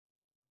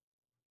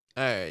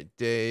right,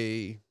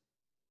 day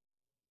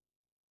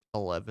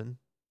 11.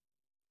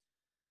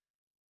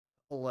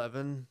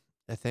 11,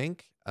 I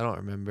think. I don't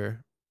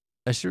remember.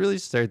 I should really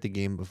start the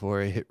game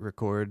before I hit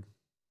record.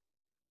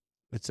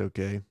 It's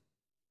okay.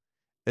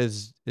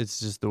 It's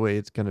just the way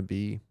it's gonna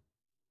be.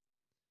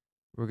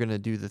 We're gonna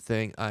do the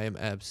thing. I am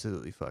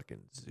absolutely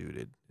fucking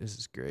zooted. This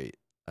is great.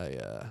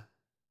 I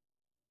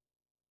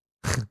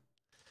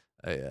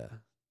I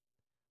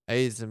I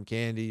ate some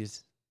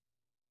candies.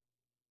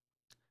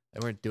 They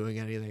weren't doing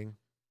anything.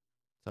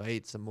 So I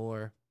ate some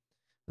more.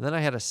 And then I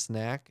had a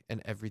snack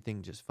and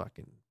everything just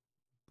fucking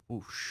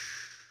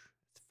whoosh.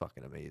 It's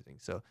fucking amazing.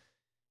 So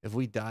if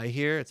we die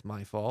here, it's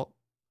my fault.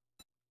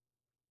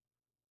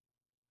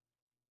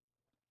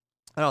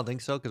 I don't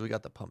think so because we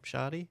got the pump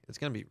shotty. It's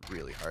gonna be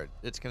really hard.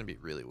 It's gonna be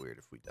really weird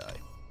if we die.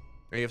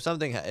 Or if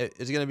something,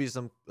 it's gonna be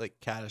some like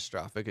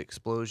catastrophic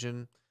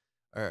explosion,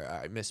 or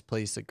I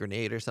misplaced a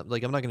grenade or something.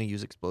 Like I'm not gonna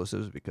use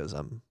explosives because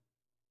I'm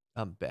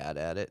bad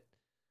at it.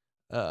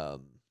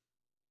 Um,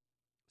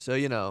 so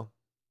you know,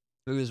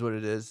 it is what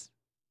it is.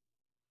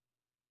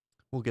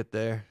 We'll get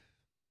there.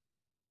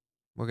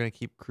 We're gonna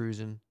keep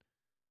cruising.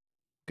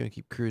 Gonna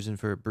keep cruising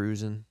for a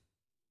bruising.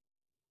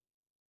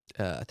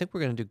 I think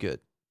we're gonna do good.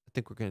 I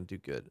think we're gonna do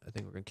good. I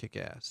think we're gonna kick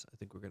ass. I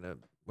think we're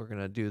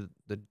gonna do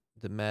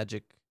the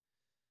magic.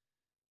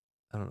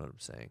 I don't know what I'm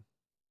saying.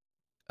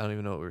 I don't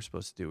even know what we're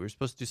supposed to do. We're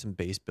supposed to do some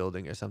base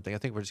building or something. I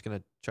think we're just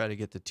gonna try to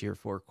get to tier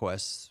 4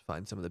 quests,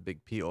 find some of the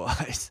big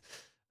POIs,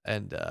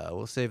 and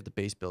we'll save the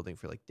base building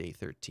for like day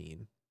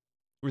 13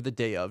 or the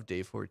day of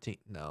day 14.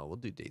 No, we'll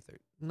do day 13.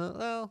 No,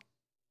 well,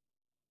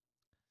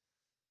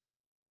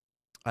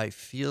 I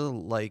feel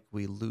like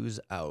we lose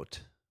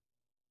out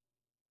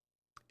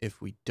if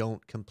we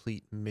don't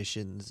complete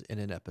missions in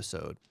an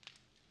episode,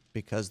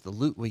 because the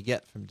loot we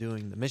get from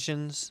doing the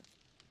missions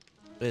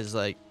is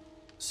like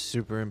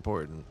super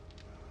important.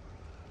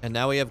 And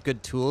now we have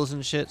good tools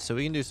and shit, so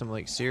we can do some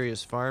like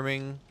serious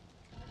farming.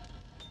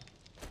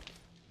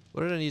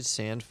 What did I need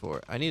sand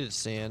for? I needed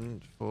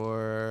sand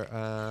for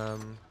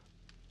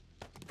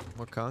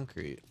more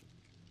concrete.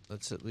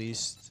 Let's at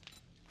least...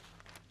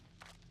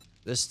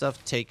 This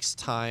stuff takes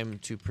time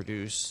to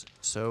produce,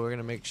 so we're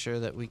gonna make sure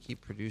that we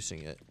keep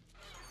producing it.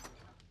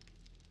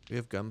 We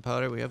have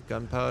gunpowder. We have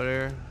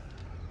gunpowder.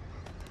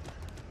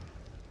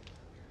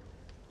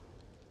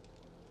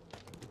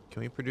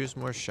 Can we produce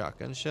more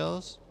shotgun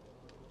shells?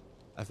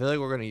 I feel like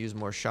we're gonna use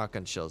more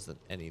shotgun shells than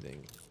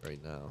anything right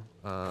now.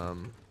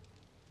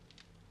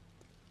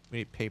 We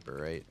need paper,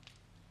 right?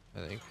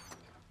 I think.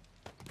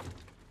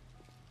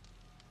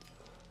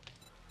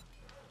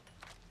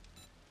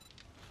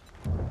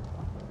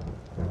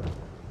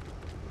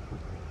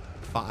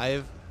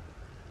 Five?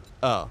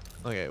 Oh,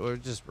 okay. We're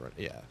just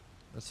yeah,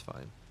 that's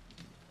fine.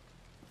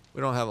 We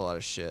don't have a lot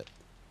of shit.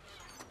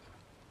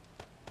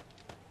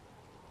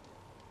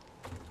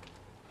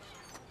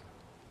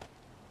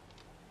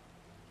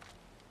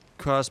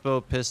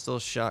 Crossbow, pistol,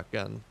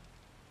 shotgun.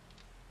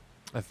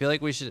 I feel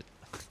like we should...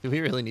 Do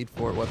we really need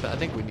 4 weapons? I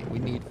think we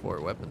need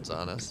 4 weapons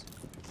on us.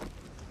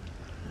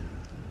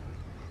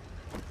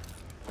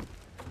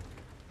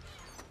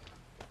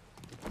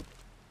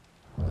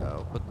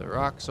 Put the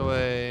rocks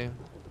away.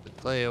 Put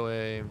the clay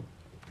away.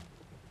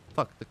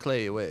 Fuck the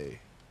clay away.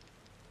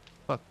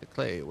 Fuck the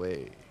clay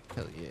away.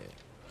 Hell yeah.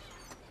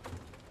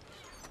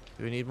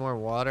 Do we need more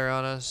water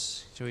on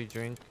us? Should we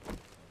drink?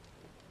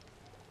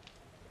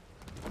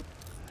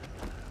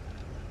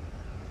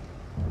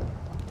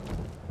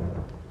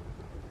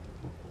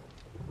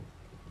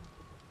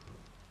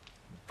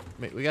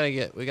 We gotta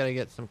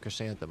get some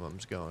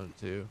chrysanthemums going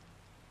too.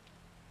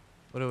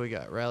 What do we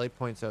got? Rally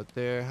points out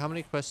there. How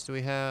many quests do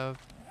we have?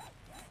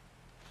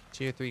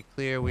 Tier 3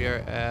 clear. We are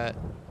at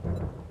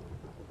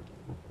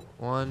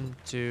 1,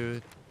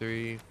 2,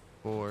 3,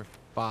 4,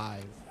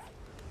 5.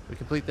 We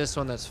complete this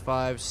one, that's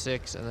 5,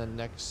 6, and then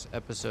next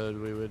episode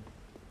we would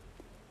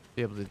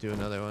be able to do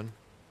another one.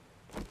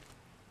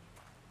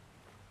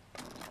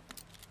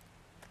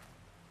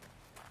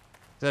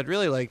 So I'd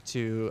really like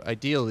to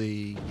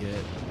ideally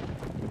get...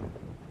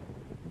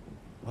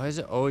 Why is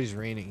it always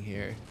raining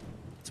here?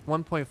 It's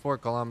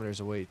 1.4 kilometers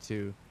away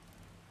too.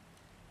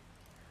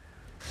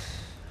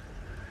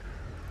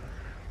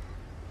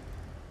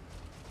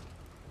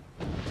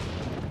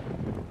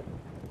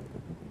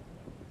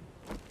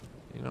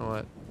 You know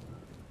what?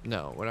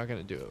 No, we're not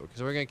gonna do it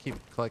because we're gonna keep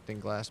collecting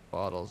glass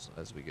bottles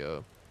as we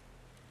go.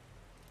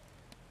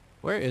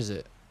 Where is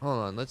it? Hold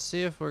on, let's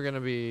see if we're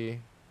gonna be...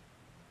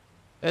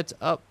 It's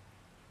up.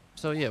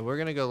 So yeah, we're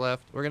gonna go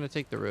left. We're gonna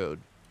take the road.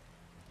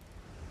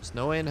 There's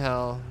no way in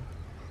hell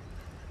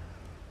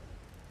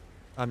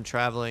I'm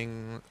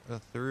traveling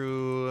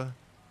through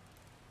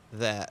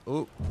that.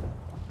 Oop.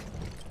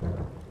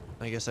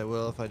 I guess I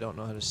will if I don't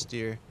know how to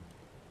steer.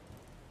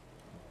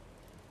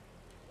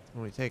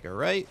 When we take a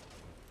right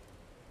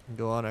and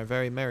go on our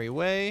very merry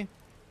way.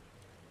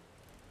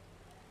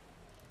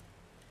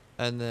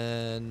 And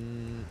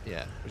then,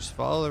 yeah, we just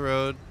follow the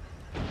road.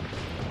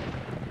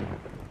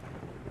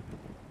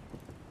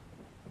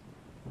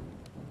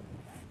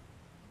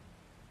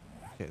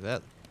 Okay,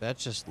 that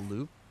just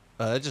loop.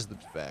 That just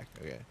loops back.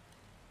 Okay.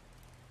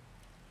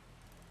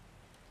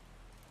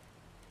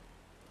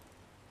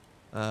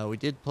 We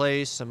did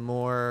play some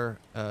more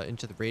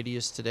Into the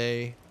Radius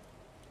today.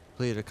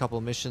 Played a couple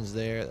missions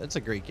there. That's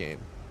a great game.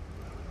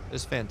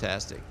 It's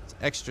fantastic. It's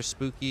extra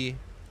spooky.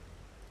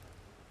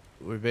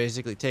 We're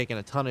basically taking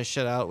a ton of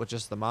shit out with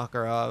just the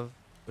Makarov,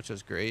 which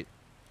was great.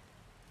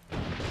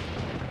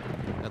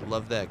 I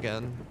love that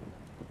gun.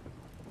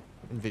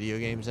 In video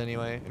games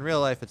anyway. In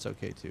real life it's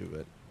okay too,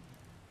 but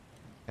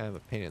kind of a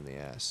pain in the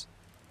ass.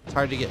 It's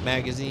hard to get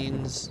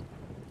magazines.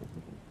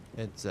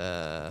 It's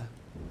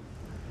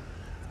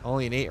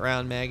only an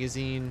 8-round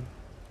magazine.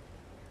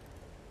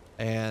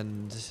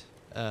 And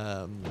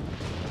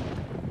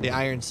the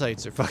iron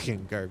sights are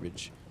fucking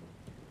garbage.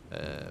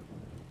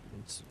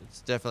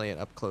 It's definitely an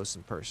up close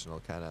and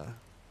personal kind of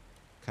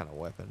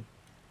weapon.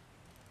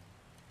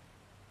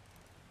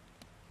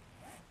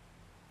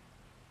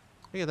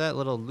 Look at that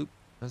little loop.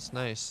 That's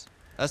nice.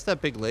 That's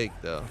that big lake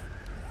though.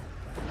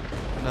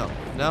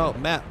 No,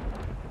 map.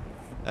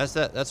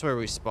 That's where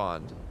we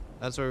spawned.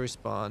 That's where we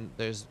spawned.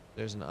 There's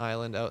an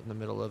island out in the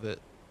middle of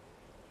it.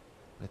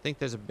 I think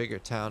there's a bigger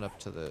town up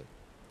to the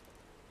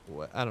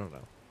I don't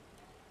know.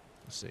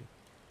 Let's see.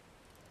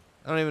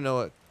 I don't even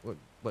know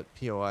what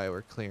POI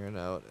we're clearing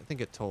out. I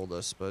think it told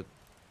us, but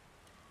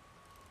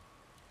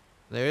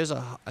there is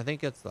I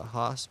think it's the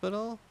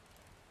hospital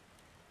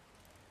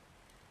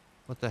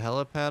with the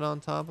helipad on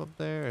top up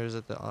there, or is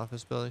it the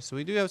office building? So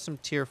we do have some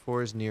tier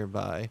 4s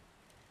nearby.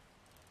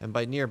 And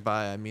by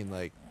nearby, I mean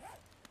like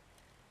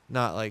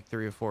not like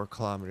 3 or 4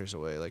 kilometers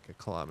away, like a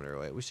kilometer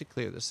away. We should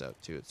clear this out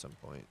too at some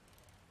point.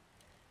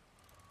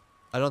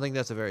 I don't think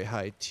that's a very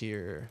high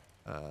tier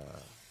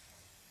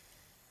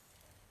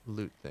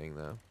loot thing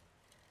though.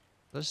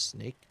 Is that a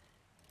snake?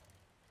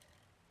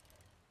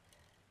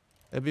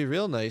 It'd be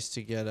real nice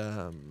to get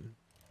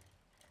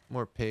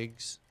more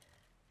pigs.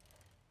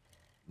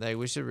 Like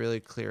we should really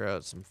clear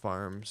out some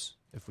farms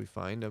if we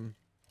find them.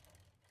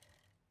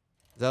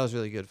 That was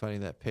really good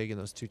finding that pig and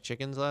those 2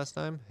 chickens last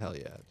time. Hell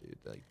yeah, dude.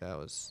 Like that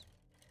was...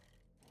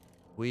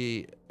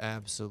 We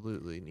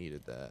absolutely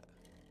needed that.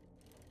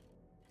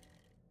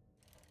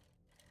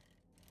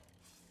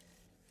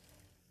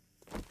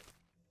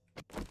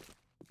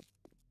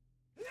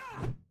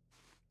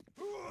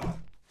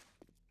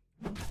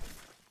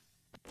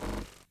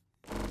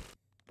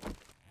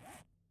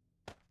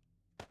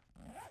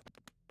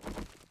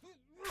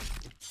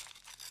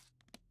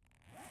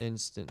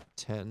 Instant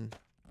 10.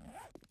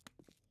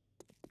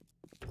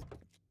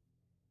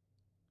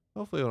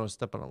 Hopefully we don't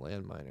step on a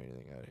landmine or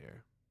anything out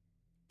here.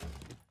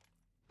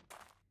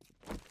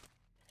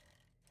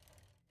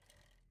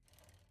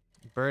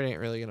 Bird ain't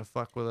really gonna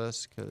fuck with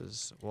us,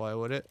 because why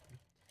would it?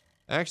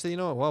 Actually, you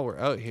know what? While we're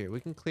out here, we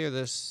can clear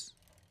this.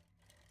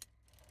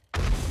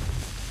 That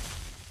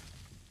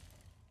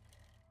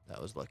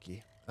was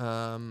lucky.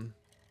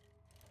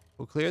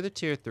 We'll clear the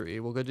tier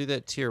 3. We'll go do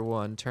that tier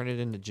 1, turn it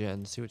into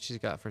Jen, see what she's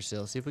got for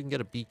sale. See if we can get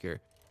a beaker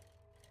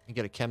and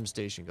get a chem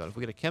station going. If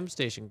we get a chem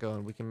station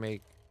going, we can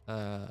make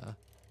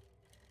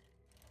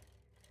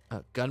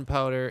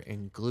gunpowder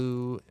and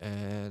glue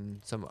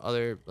and some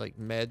other like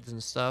meds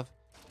and stuff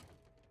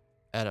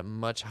at a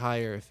much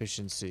higher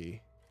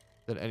efficiency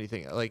than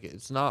anything. Like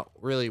it's not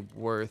really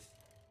worth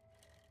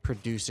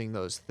producing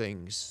those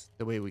things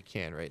the way we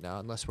can right now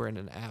unless we're in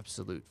an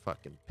absolute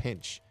fucking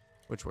pinch,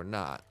 which we're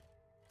not.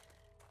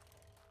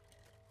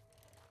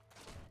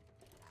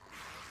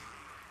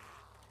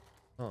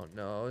 Oh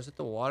no, is it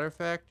the water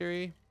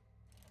factory?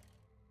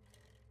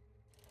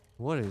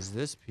 What is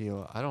this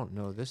POI? I don't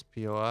know this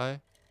POI.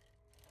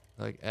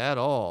 Like, at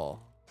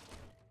all.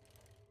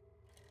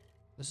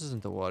 This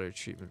isn't the water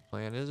treatment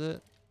plant, is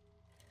it?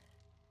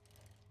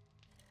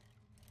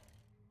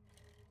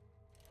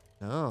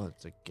 No,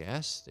 it's a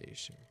gas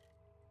station.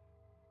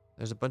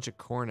 There's a bunch of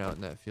corn out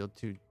in that field,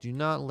 too. Do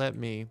not let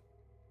me...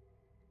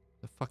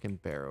 The fucking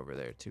bear over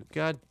there, too.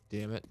 God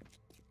damn it.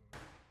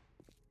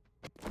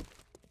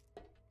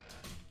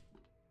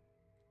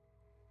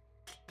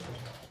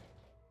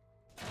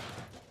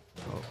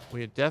 Oh,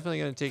 we're definitely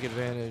going to take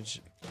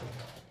advantage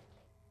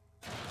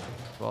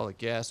of all the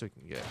gas we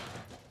can get.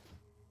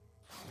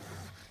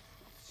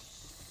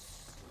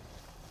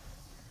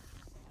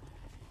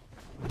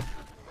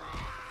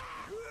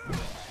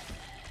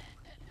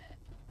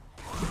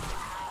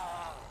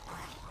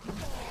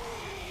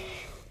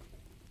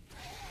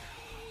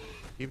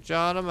 Keep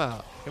jawing them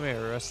out. Come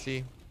here,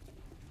 Rusty.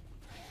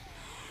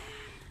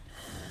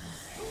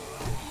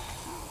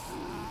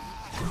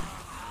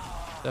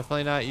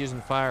 Definitely not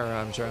using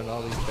firearms around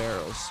all these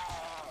barrels.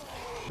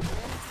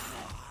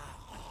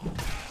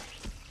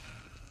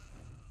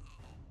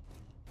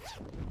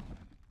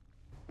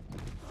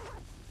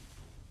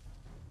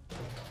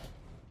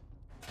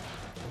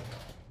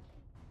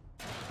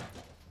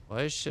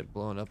 Why is shit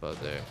blowing up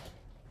out there?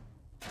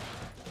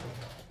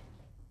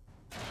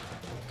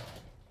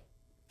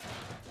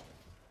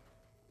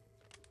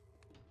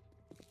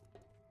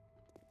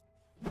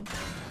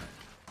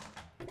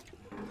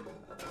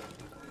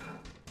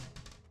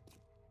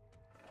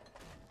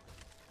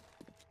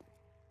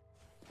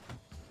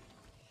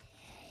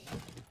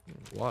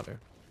 water.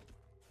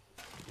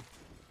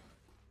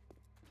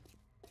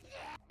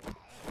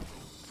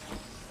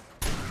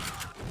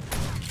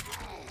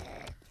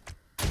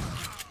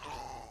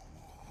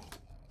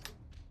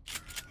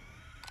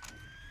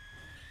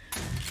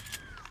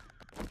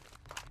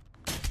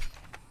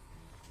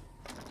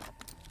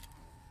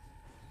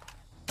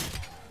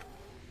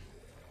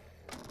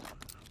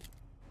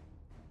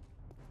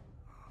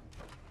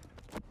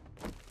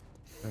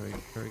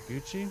 Are we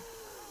Gucci?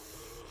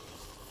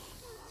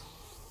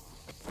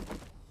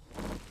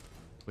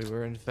 We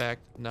were in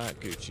fact not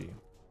Gucci.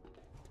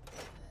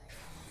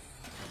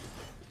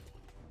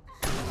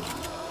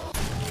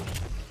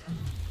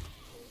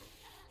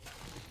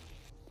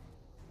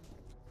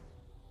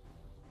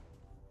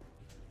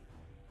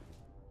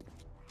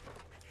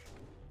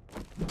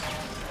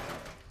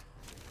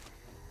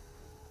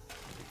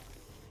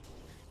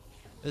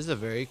 This is a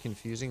very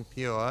confusing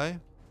POI.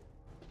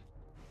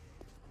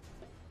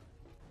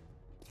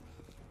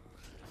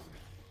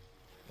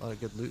 A lot of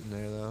good loot in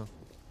there, though.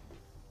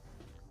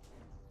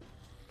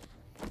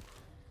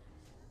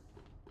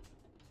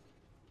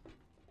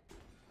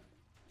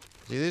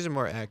 See, these are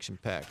more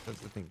action-packed. That's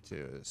the thing,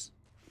 too. Is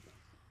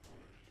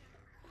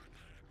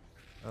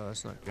oh,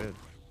 that's not good.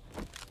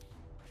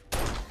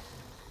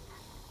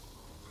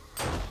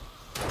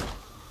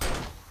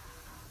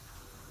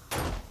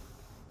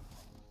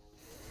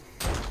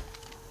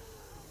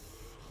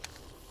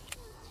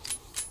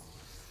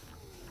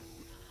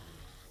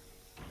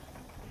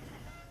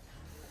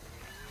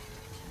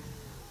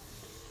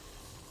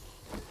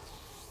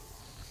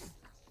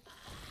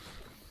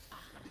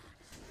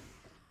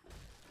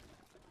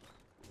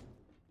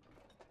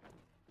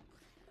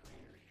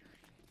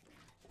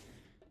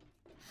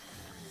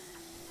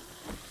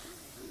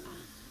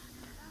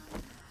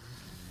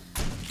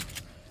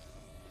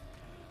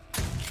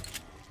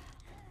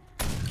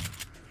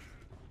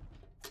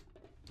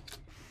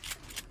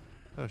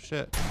 Oh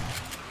shit.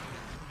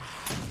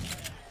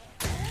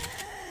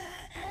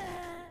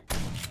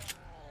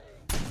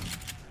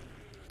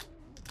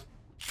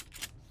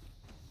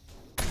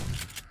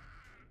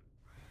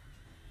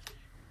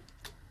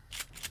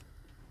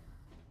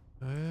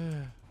 Where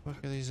the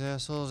fuck are these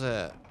assholes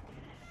at?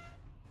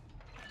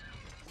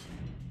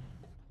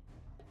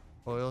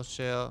 Oil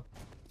shale.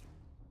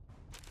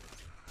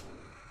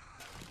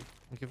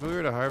 Like if we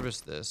were to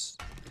harvest this,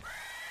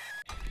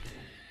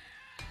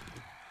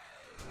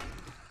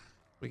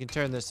 we can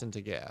turn this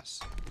into gas,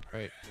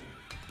 right?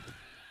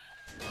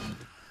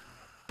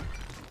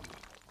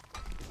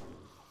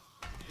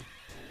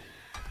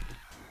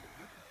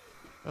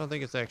 I don't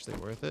think it's actually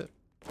worth it.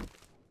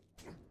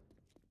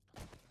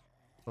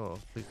 Oh,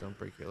 please don't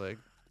break your leg.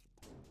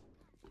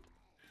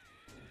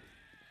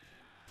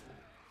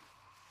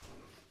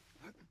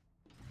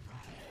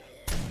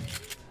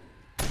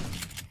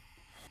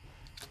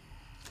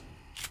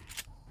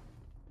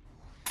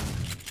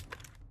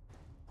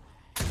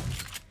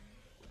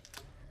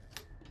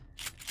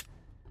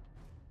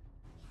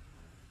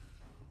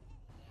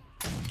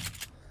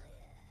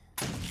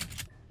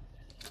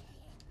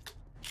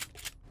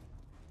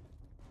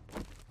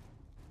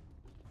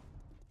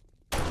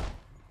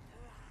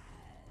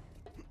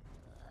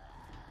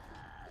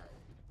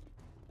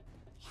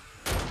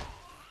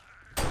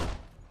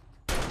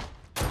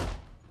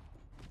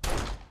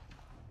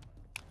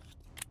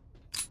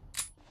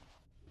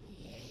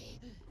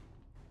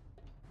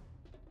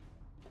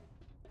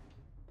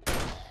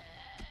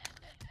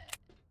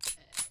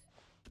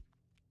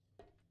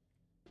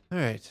 All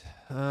right.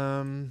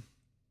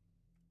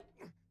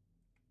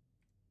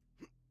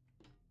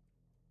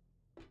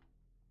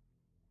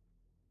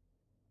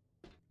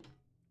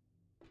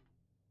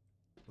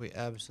 We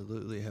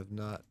absolutely have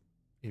not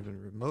even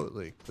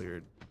remotely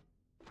cleared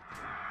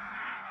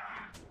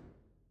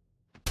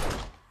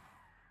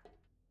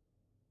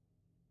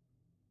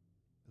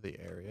the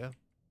area.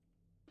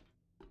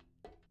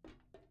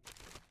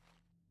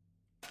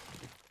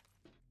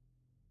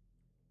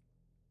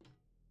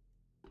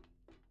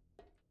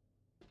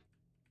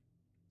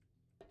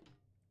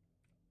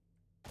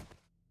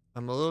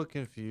 I'm a little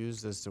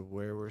confused as to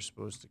where we're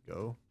supposed to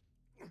go.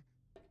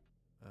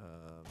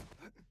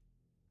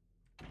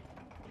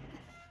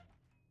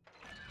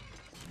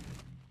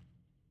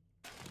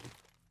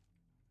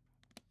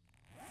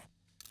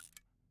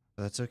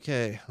 That's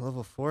okay.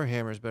 Level 4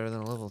 hammer is better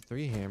than a level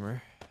 3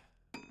 hammer.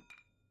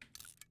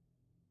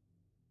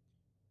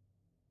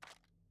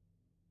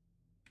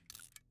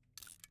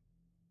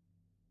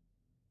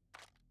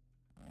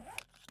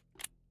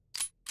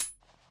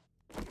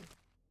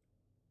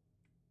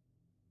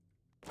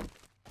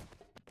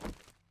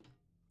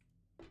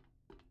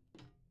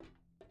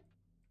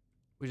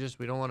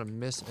 We don't want to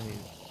miss any.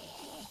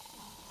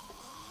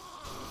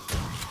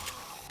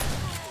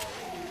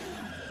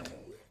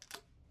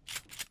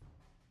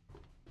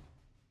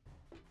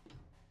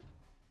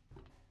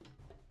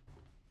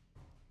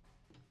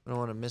 We don't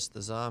want to miss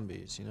the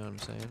zombies, you know what I'm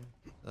saying?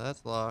 So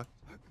that's locked.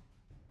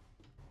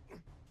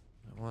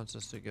 It wants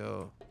us to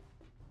go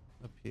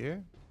up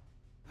here.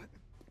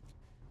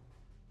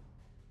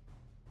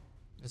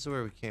 This is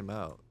where we came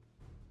out.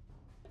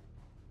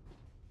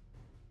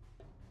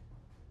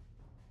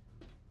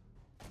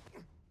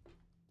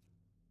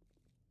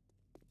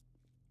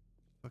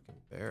 Fucking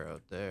bear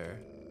out there.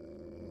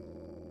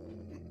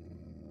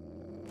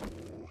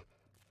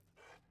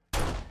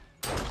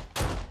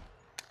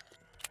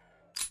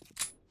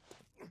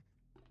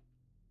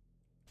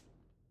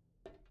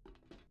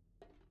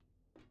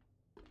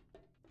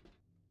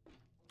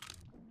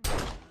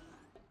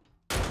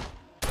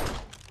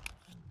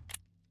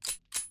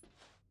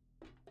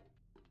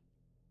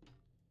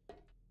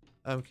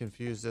 I'm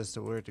confused as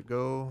to where to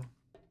go.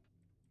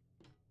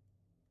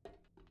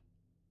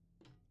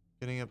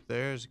 Getting up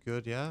there is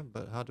good, yeah,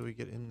 but how do we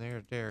get in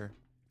there? There.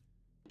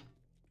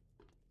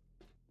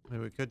 I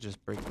mean, we could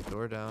just break the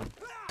door down.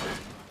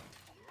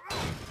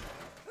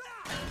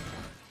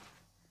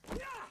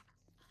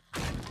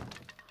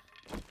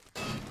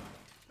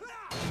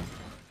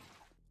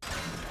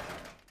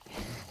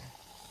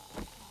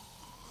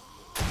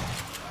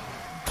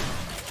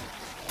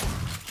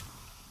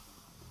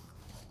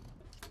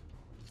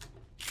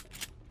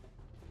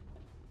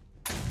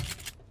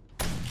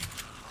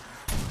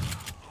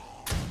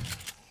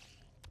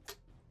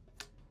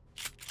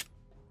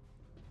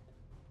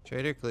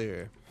 Trader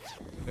clear.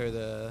 Or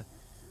the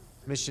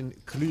mission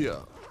clear.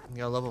 We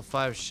got a level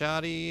 5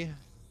 shoddy,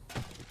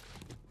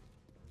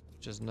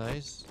 which is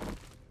nice.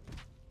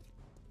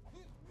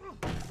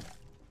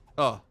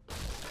 Oh,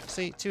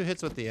 see, 2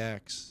 hits with the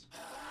axe.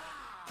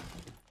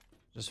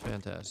 Just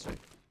fantastic.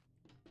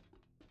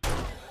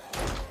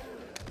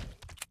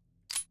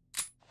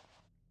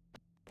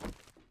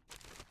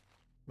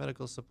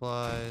 Medical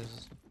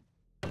supplies.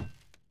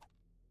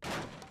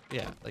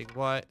 Yeah, like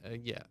why?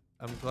 Yeah,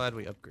 I'm glad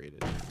we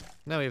upgraded.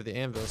 Now we have the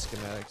anvil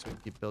schematics. We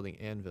can keep building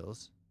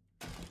anvils.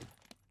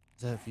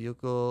 Is that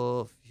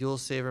vehicle fuel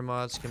saver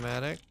mod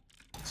schematic?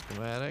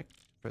 Schematic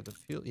for the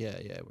fuel? Yeah,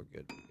 we're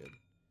good. We're good.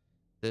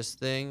 This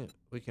thing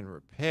we can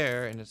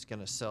repair, and it's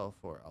gonna sell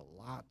for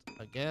a lot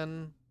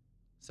again.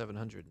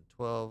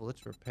 712.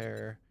 Let's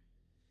repair.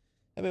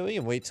 I mean, we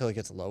can wait till it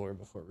gets lower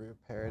before we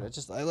repair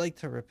it. I like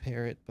to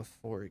repair it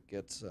before it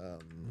gets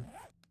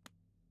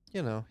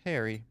you know,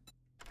 hairy.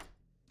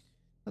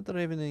 Not that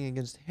I have anything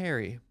against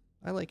hairy.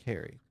 I like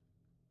hairy.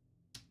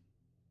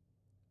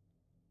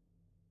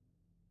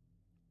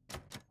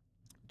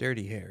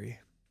 Dirty Harry.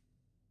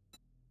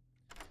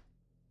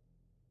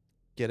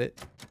 Get it?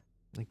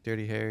 Like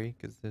Dirty Harry,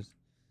 because there's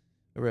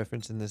a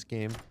reference in this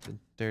game to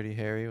Dirty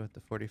Harry with the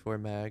 44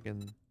 mag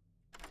and...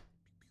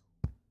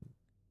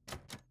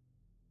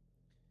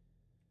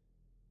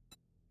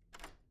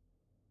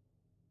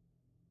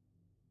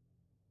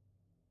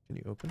 Can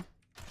you open?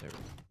 There we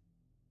go.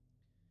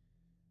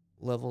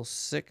 Level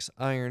 6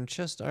 iron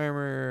chest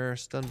armor,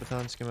 stun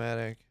baton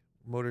schematic,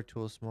 motor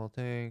tool small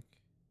tank,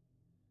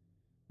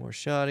 more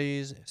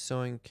shotties,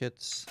 sewing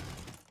kits.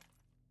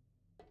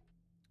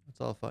 It's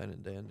all fine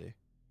and dandy.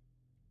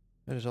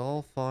 It is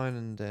all fine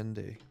and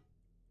dandy.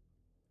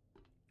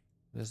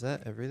 Is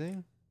that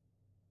everything?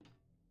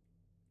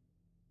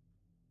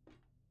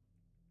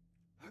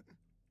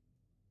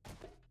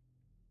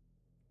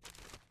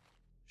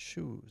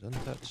 Shoes,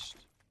 untouched.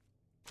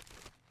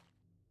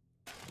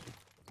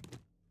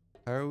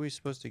 How are we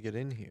supposed to get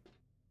in here?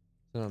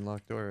 It's an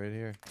unlocked door right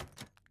here.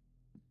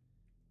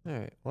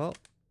 Alright, well.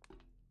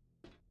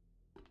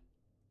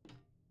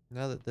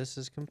 Now that this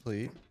is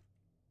complete.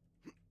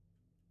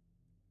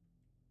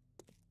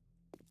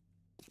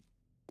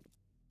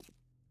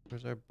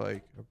 Where's our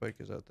bike? Our bike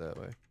is out that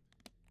way.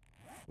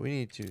 We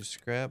need to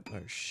scrap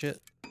our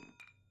shit.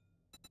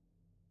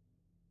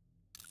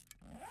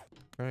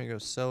 We're gonna go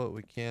sell what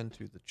we can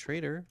to the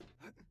trader.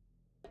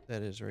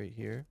 That is right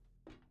here.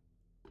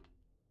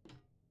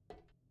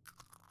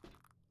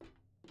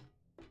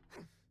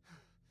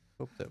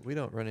 Hope that we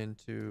don't run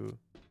into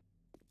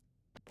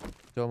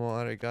Domo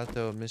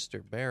Arigato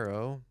Mr.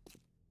 Barrow.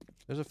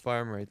 There's a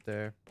farm right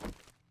there.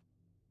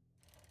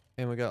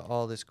 And we got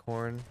all this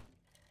corn.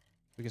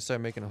 We can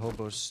start making a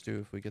hobo stew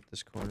if we get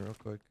this corn real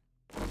quick.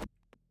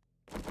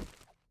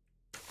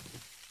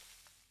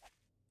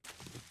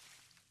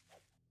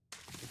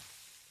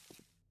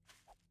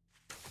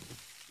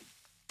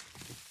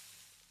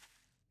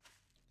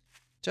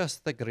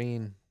 Just the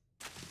green.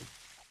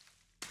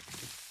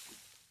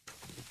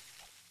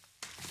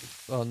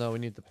 Oh no, we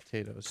need the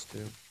potatoes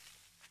too.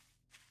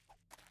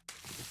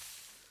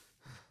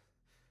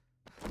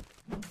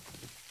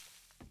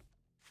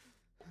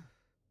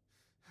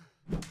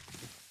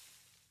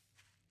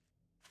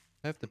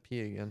 I have to pee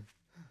again.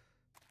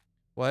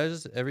 Why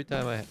is this every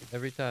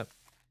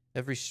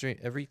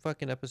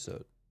fucking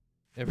episode,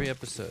 every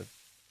episode,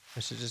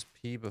 I should just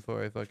pee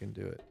before I fucking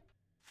do it.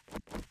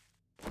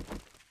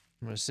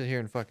 I'm gonna sit here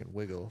and fucking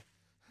wiggle.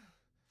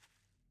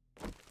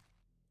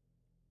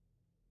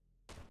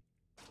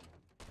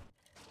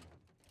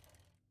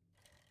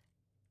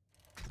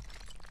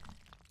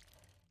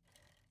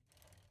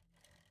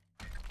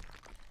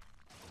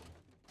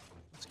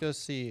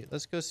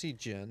 Let's go see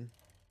Jen.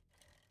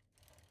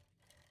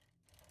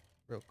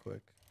 Real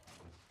quick.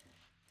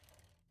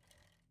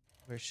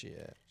 Where's she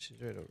at?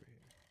 She's right over here.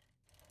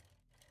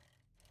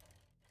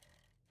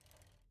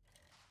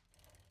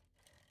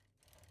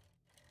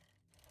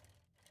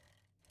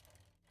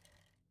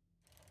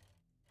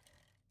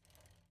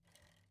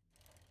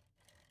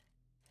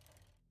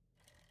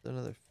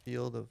 Another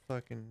field of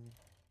fucking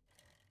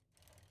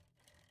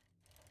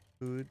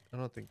food. I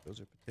don't think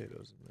those are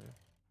potatoes in there.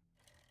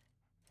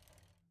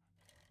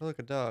 Oh, look,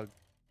 a dog.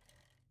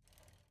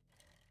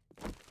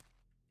 Come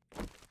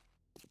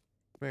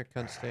here,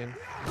 cunt stain.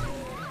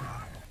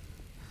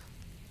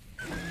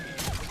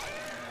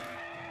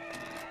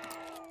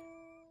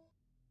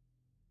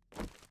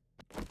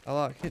 I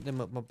like hitting him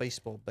with my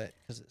baseball bat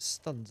because it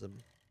stuns him.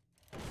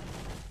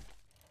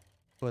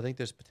 Oh, I think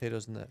there's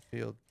potatoes in that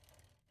field.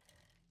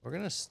 We're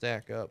gonna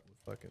stack up with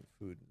fucking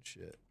food and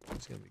shit.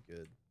 It's gonna be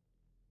good.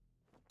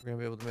 We're gonna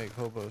be able to make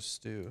hobo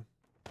stew.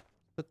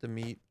 Put the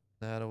meat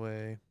that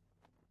away.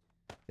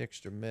 The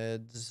extra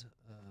meds.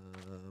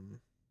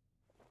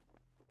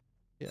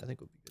 Yeah, I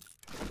think we'll be good.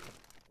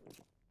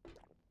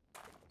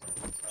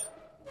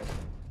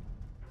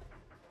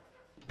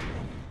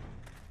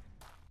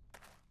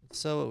 Let's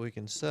sell what we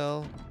can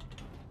sell.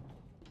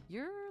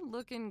 You're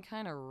looking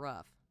kind of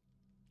rough.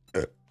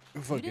 Go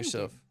fuck You didn't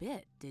yourself. get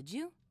bit, did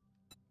you?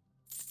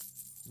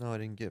 No, I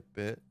didn't get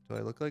bit. Do I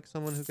look like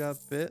someone who got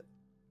bit?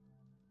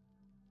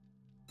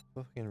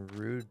 Fucking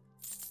rude.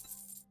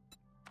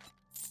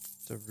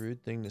 It's a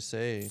rude thing to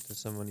say to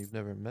someone you've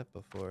never met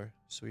before,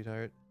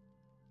 sweetheart.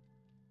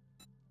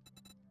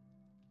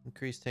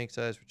 Increase tank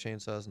size for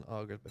chainsaws and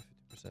augers by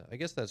 50%. I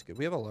guess that's good.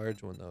 We have a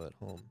large one though at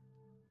home.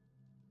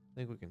 I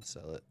think we can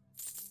sell it.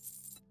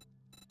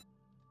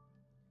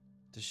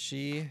 Does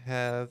she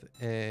have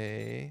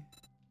a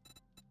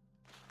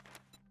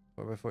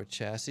 4x4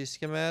 chassis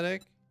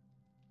schematic?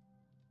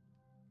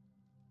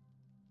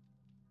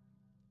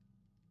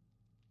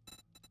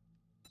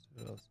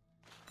 What else?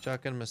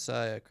 Shotgun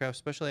Messiah. Craft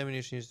special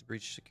ammunition used to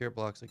breach secure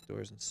blocks like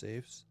doors and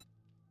safes.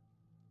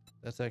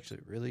 That's actually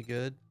really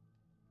good.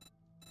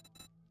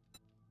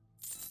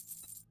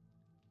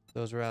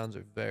 Those rounds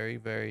are very,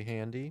 very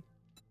handy.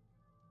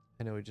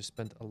 I know we just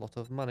spent a lot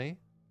of money.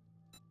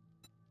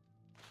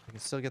 I can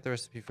still get the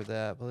recipe for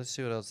that, but let's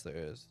see what else there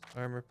is.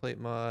 Armor plate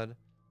mod.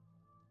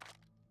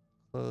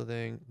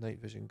 Clothing. Night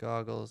vision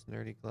goggles.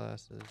 Nerdy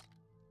glasses.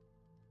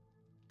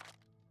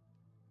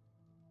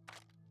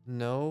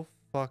 No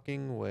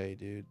fucking way,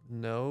 dude.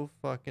 No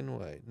fucking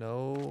way.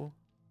 No.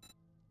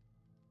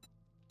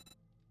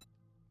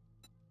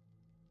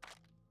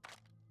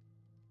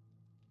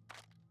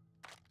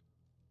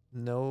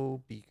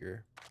 No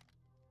beaker.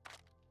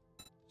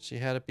 She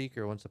had a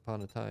beaker once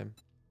upon a time.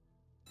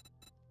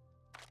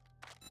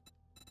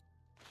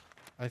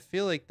 I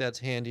feel like that's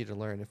handy to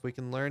learn. If we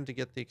can learn to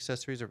get the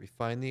accessories, or we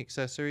find the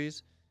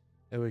accessories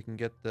and we can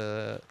get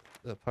the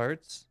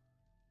parts,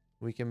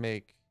 we can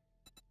make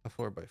a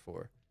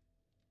 4x4.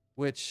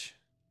 Which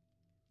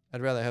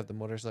I'd rather have the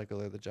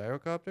motorcycle or the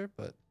gyrocopter,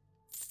 but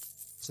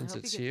since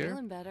it's here.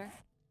 Feeling better.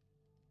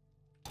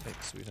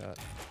 Thanks, sweetheart.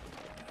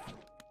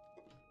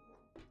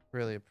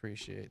 Really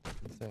appreciate the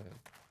concern.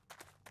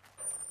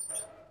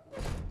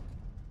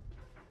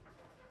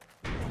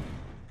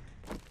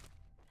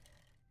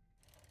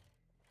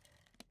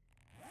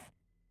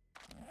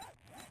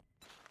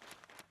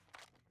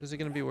 Is it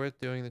going to be worth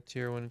doing the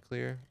tier 1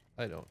 clear?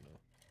 I don't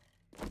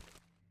know.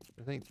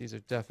 I think these are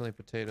definitely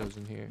potatoes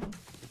in here.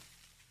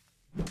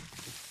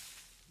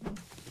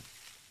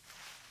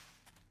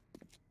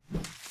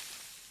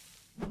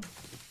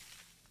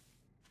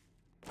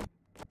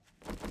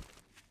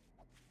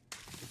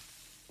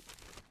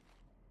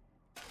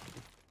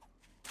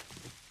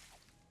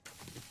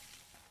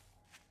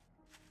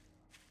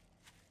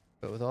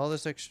 But with all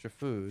this extra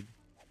food,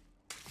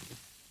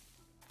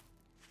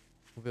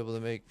 we'll be able to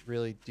make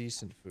really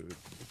decent food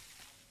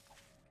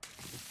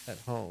at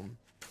home.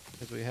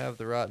 Because we have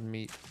the rotten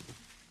meat.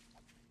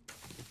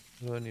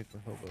 What do I need for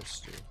hobo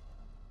stew?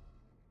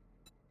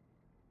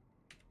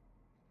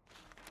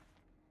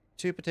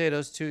 2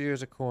 potatoes, 2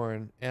 ears of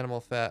corn,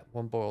 animal fat,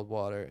 1 boiled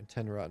water, and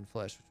 10 rotten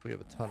flesh, which we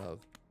have a ton of.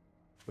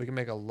 We can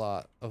make a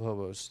lot of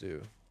hobo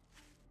stew.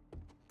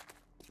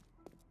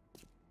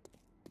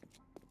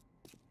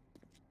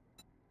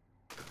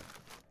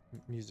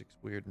 Music's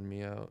weirding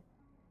me out.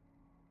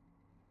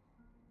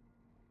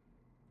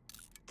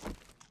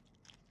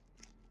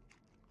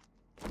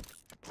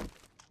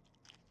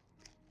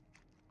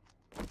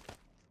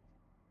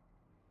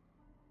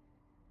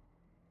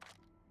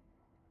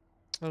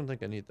 I don't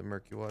think I need the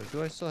murky water.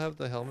 Do I still have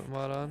the helmet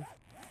mod on?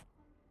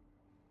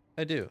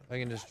 I do. I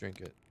can just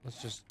drink it.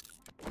 Let's just...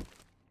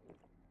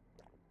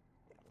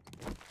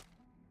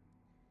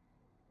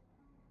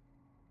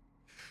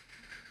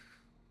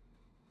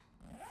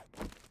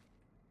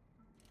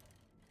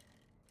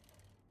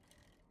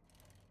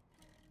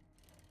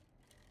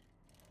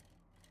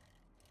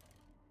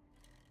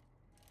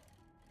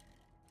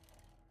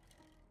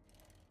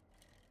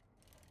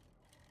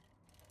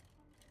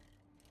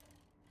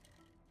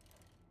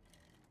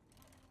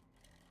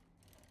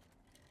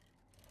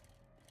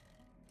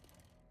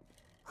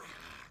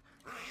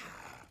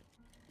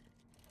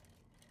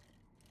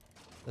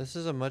 This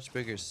is a much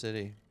bigger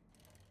city.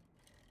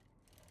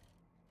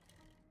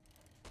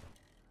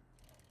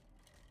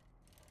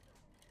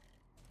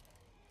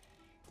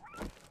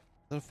 Is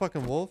that a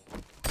fucking wolf?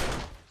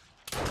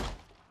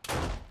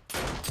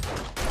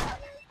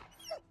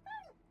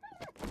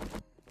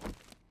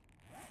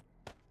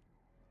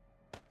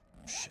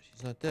 Shit,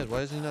 he's not dead. Why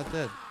is he not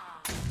dead?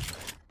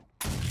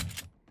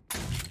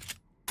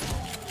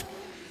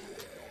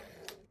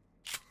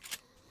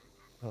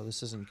 Oh,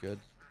 this isn't good.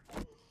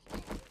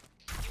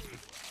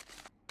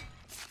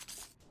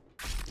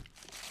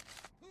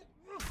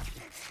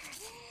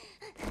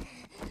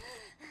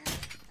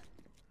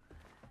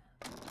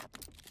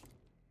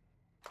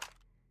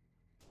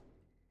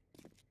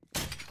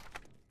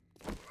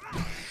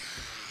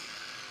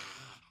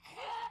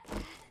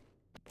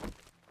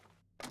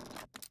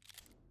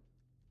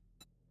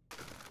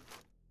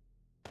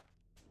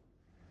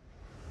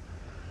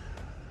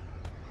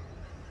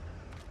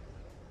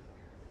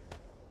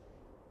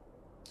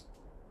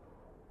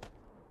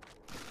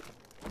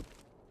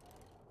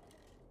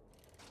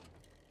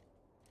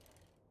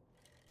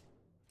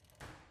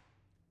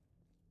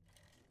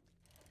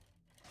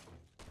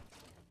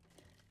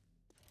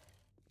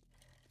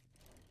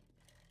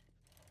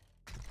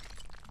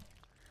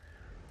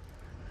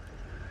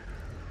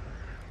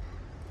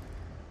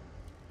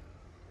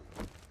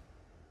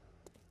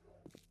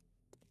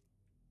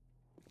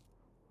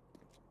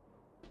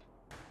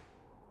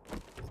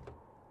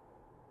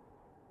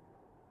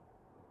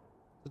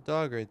 The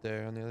dog right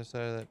there on the other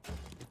side of that.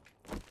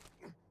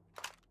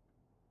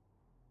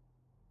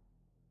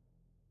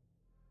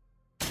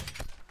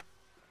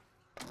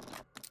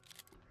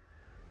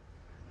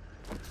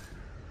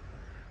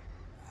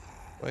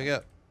 Wake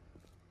up.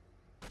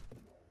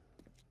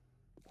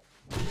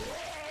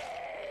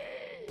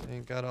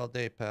 Ain't got all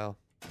day, pal.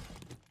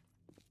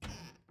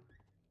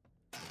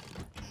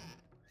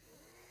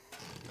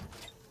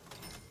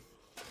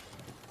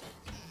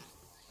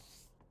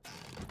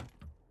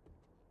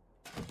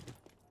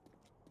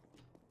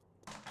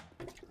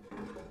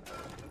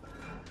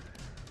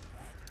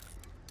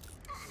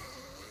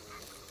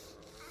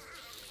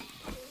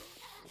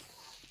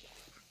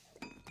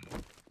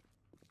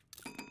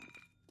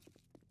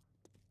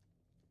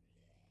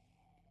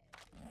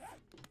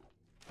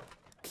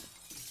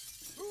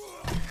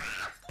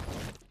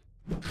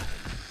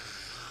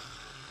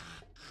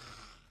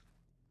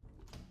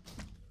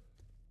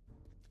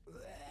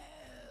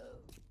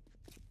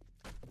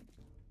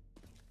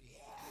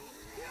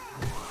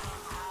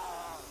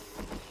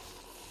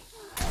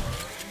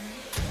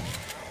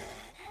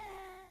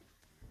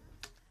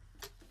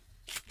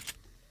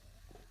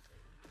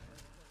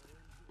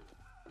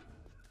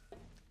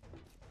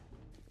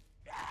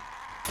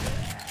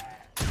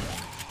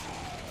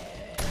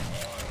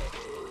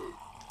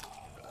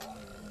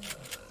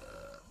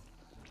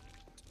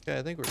 Okay,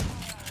 I think we're...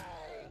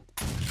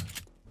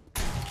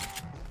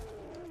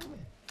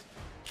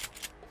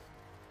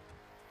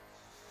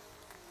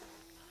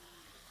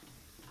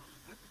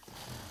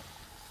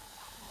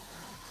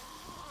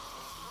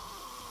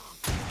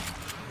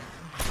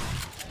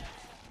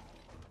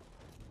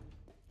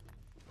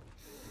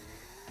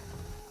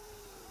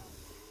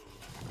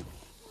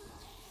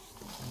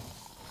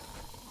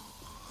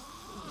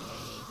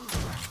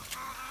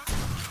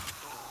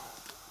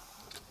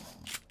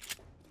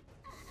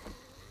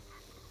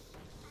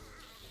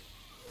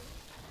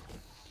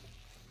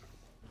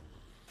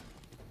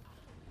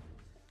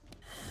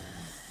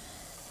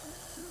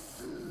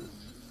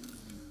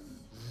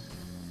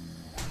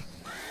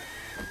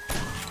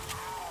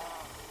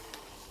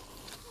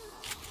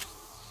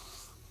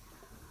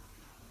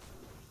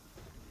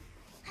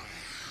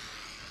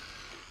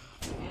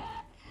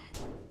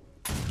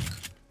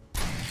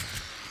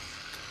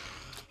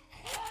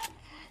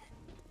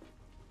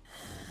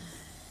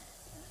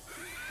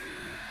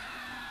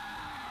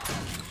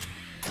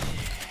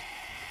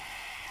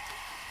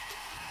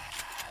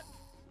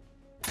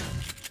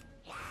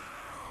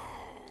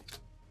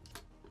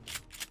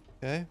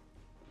 Okay.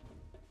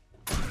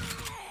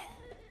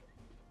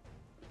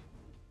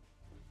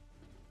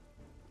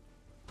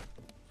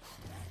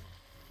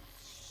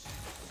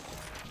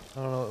 I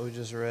don't know what we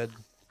just read.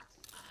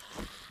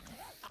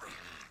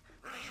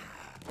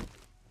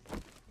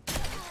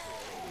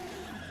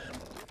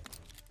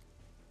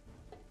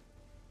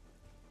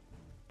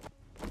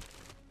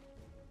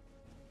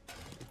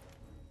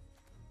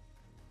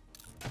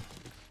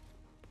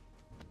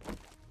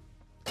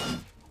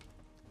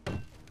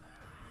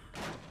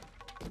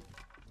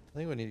 I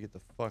think we need to get the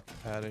fuck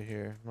out of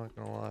here. I'm not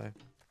gonna lie.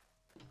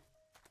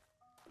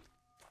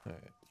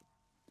 Alright.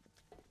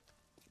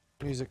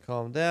 Music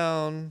calm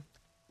down.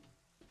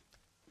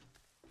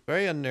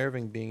 Very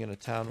unnerving being in a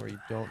town where you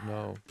don't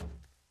know.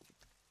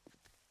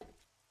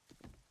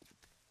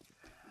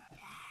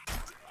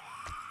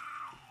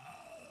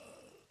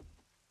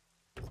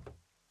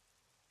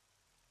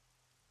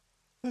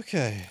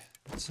 Okay.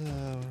 Let's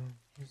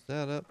use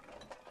that up.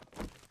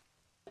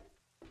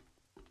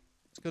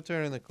 Let's go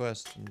turn in the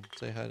quest and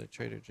say hi to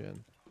Trader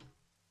Jen.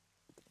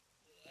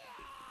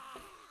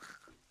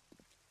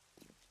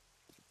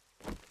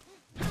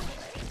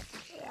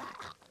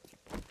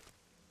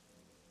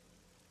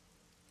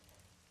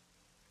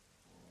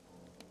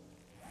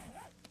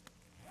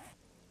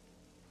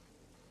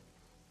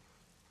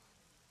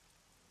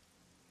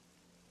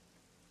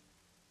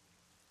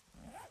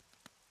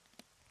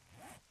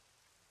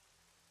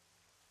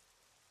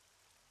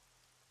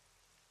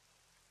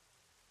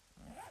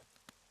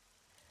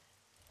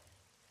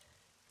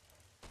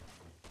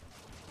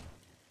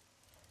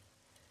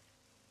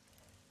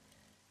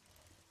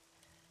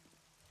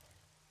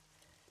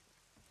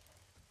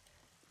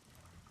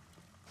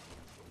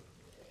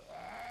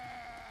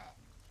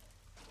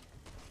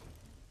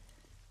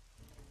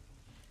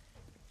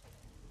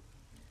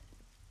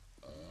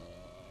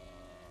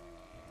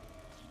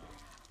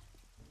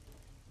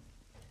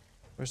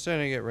 We're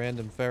starting to get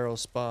random feral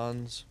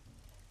spawns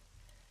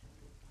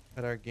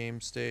at our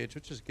game stage,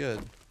 which is good.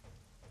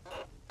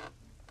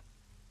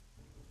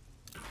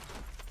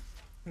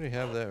 We already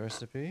have that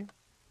recipe.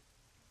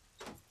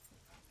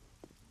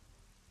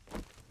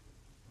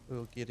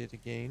 We'll get it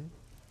again.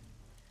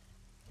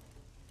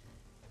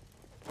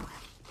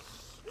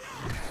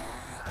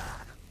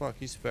 Fuck,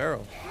 he's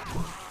feral.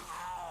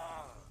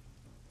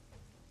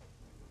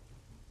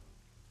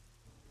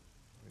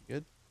 We're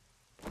good.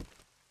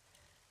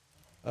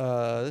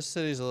 This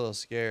city's a little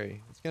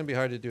scary. It's gonna be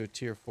hard to do a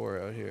tier 4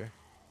 out here.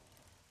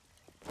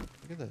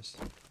 Look at this.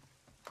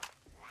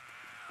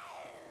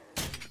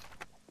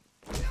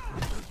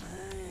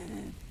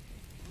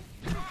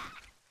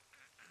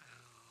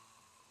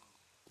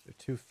 They're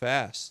too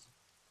fast.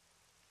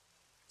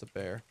 It's a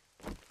bear.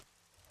 Let's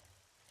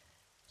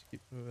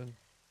keep moving.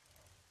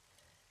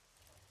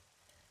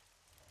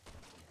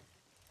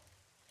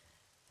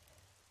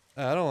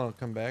 I don't want to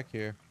come back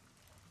here.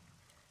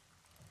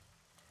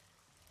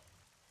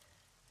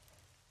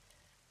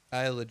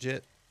 I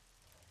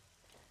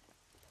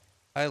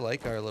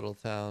like our little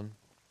town.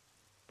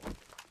 Of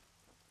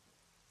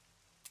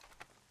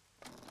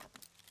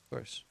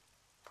course.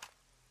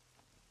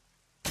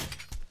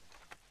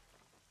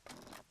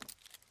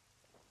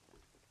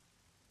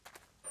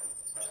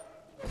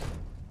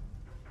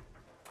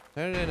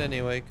 Turn it in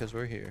anyway, because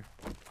we're here.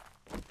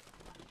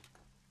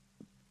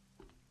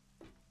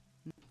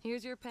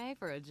 Here's your pay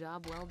for a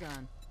job well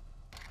done.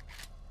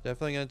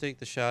 Definitely gonna take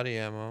the shoddy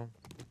ammo.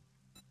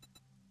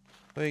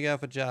 What you got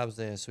for jobs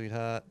there,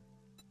 sweetheart?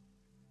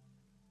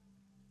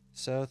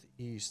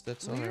 Southeast,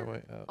 that's on our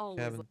way out.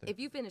 Always. Cabin If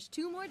you finish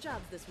 2 more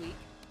jobs this week,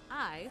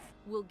 I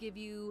will give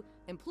you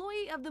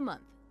Employee of the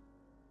Month.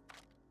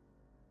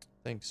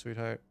 Thanks,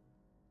 sweetheart.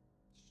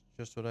 It's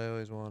just what I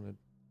always wanted.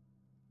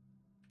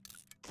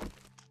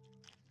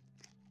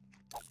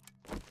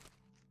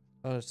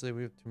 Honestly,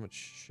 we have too much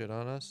shit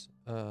on us.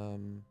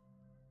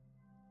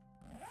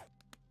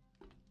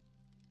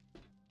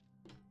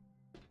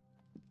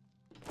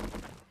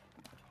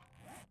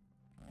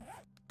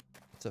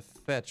 It's a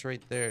fetch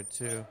right there,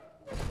 too.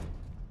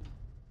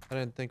 I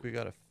didn't think we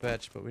got a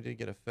fetch, but we did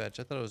get a fetch.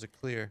 I thought it was a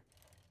clear.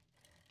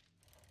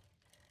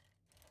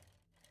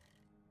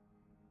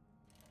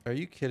 Are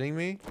you kidding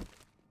me?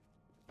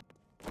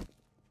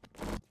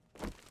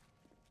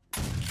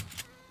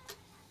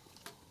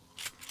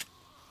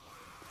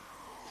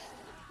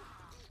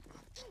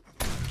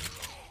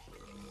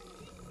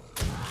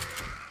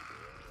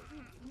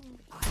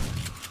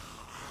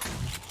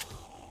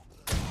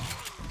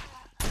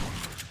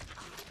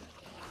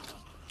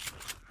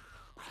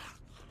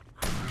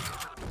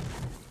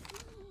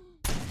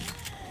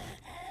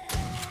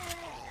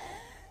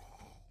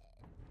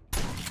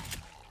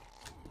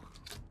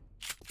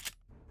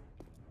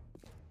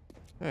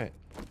 Alright.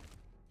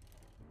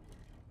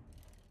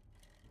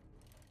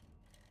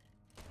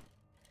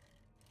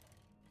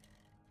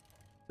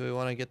 Do we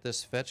want to get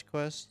this fetch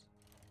quest?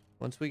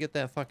 Once we get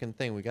that fucking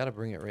thing, we gotta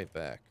bring it right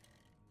back.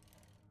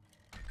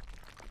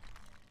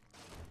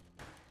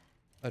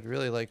 I'd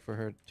really like for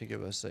her to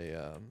give us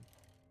a,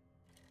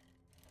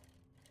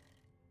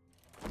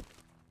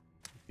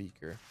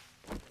 beaker.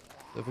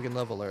 If we can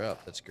level her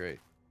up, that's great.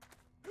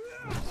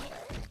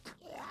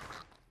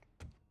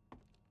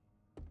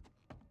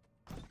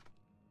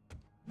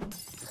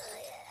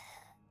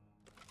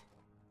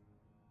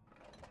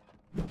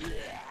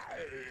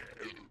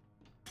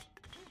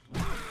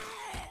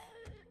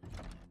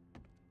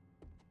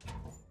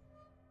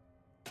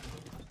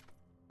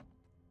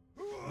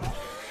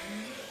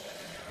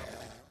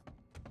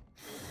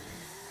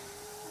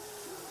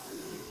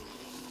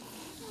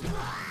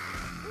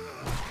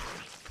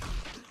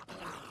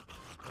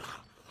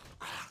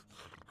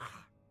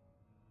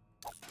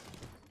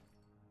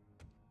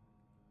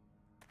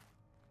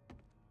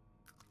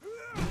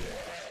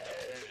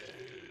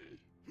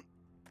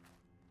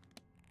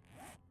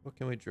 What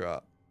can we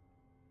drop?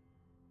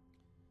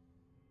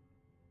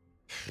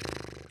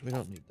 We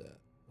don't need that.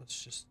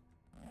 Let's just...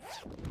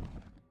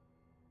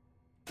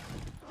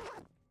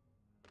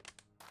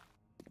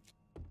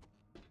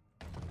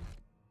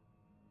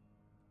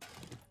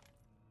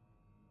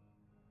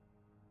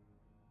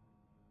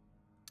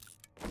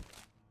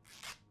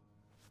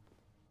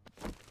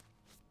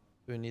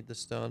 Do we need the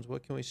stones?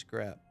 What can we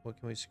scrap? What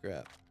can we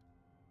scrap?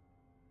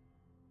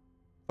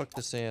 Fuck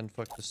the sand,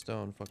 fuck the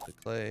stone, fuck the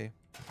clay.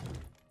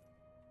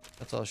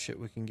 That's all shit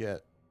we can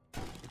get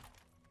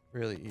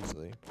really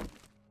easily.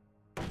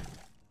 But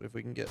if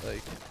we can get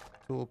like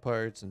tool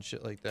parts and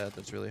shit like that,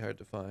 that's really hard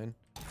to find.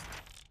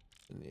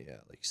 And yeah,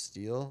 like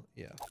steel.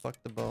 Yeah, fuck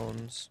the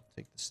bones.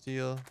 Take the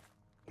steel.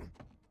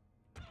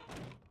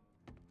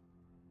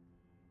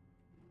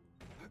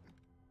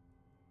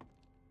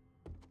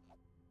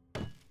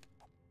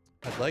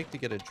 I'd like to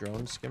get a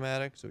drone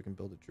schematic so we can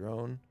build a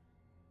drone.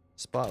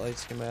 Spotlight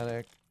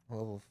schematic.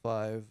 Level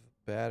 5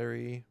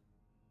 battery.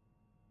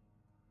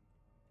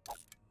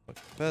 Fuck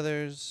the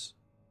feathers.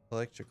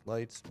 Electric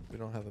lights. We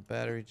don't have a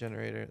battery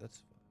generator. That's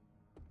fine.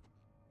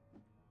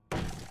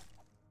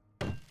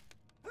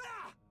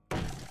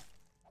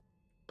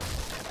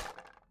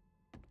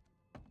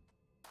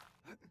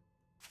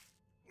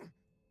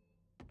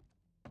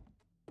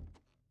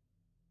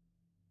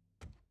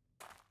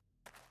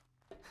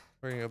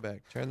 We're gonna go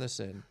back. Turn this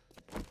in.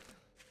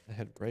 And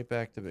head right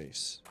back to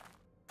base.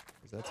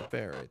 Because that's a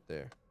bear right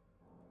there.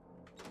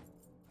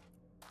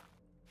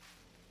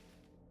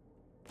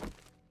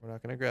 We're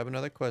not gonna grab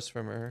another quest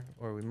from her.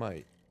 Or we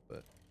might.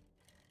 But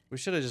we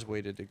should have just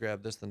waited to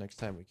grab this the next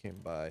time we came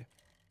by.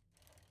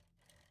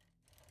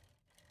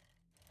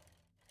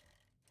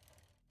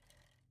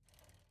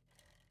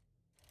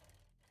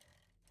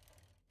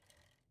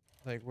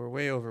 Like, we're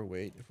way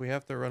overweight. If we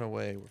have to run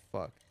away, we're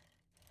fucked.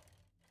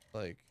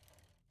 Like...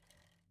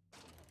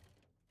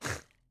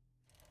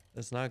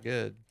 That's not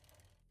good.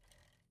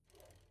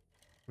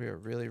 We are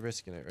really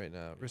risking it right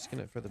now. Risking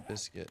it for the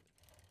biscuit.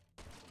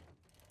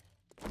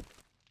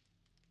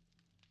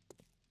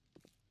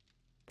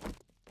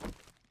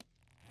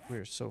 We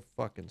are so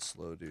fucking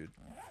slow, dude.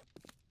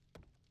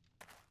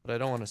 But I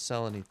don't want to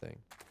sell anything.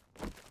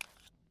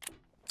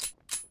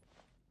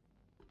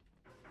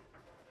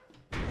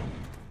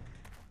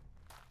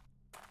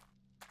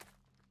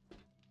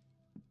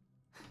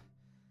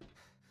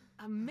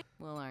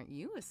 Well, aren't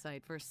you a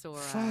sight for sore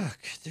eyes? Fuck,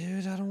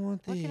 dude, I don't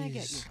want these. What can I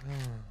get you?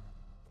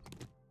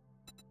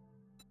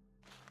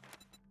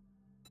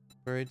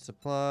 Buried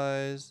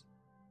supplies.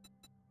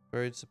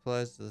 Buried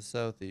supplies to the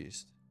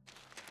southeast.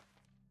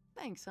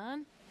 Thanks,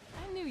 son.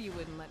 I knew you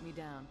wouldn't let me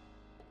down.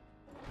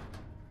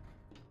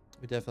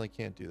 We definitely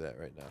can't do that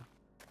right now.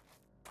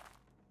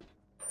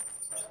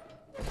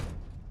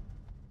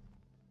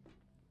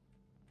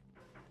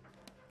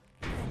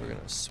 We're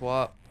gonna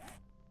swap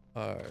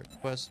our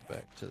quest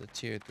back to the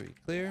tier 3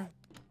 clear.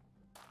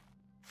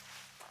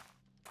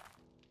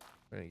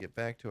 We're gonna get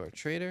back to our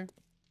trader.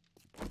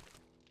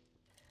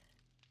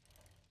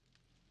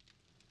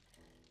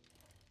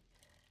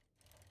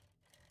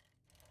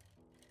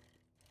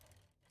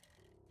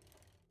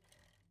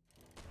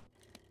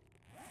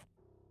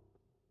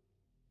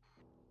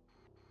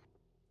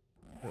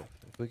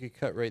 If we could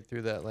cut right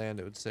through that land,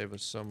 it would save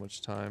us so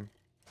much time.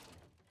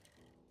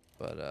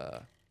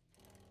 But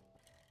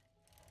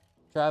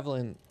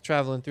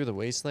traveling through the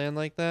wasteland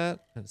like that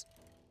is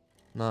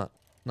not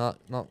good.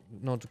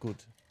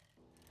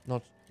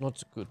 Not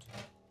good.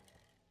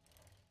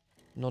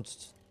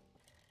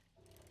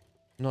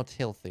 Not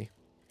healthy.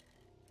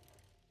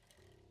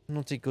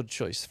 Not a good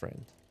choice,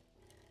 friend.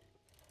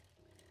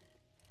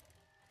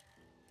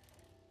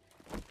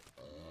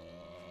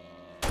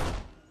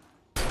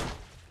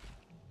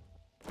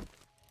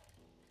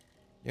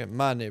 You're in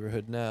my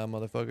neighborhood now,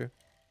 motherfucker.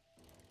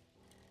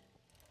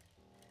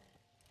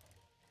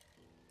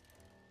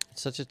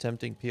 It's such a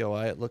tempting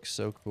POI. It looks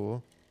so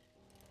cool.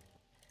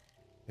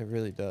 It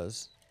really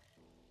does.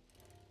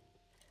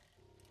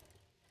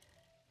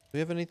 Do we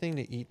have anything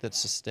to eat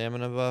that's a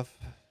stamina buff?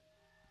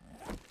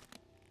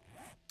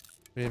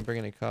 We didn't bring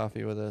any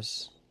coffee with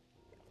us.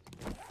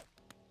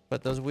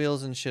 But those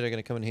wheels and shit are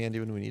going to come in handy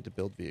when we need to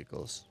build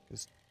vehicles.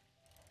 Because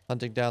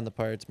hunting down the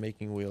parts,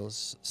 making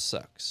wheels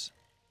sucks.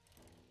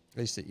 At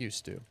least it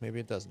used to.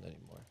 Maybe it doesn't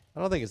anymore. I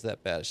don't think it's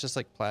that bad. It's just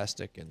like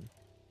plastic and...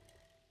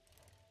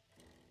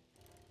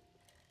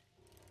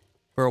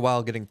 For a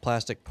while, getting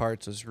plastic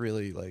parts was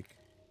really, like...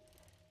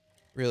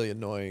 really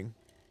annoying.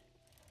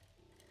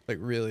 Like,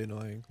 really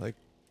annoying. Like...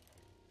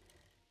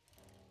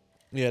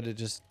 You had to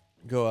just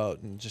go out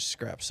and just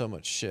scrap so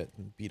much shit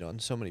and beat on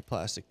so many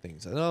plastic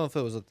things. I don't know if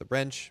it was with the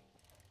wrench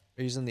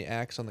or using the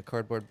axe on the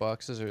cardboard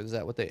boxes, or is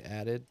that what they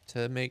added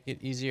to make it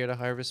easier to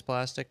harvest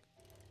plastic?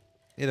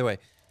 Either way.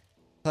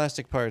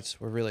 Plastic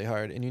parts were really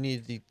hard, and you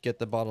needed to get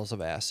the bottles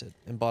of acid.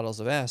 And bottles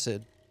of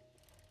acid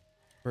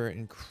were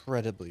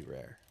incredibly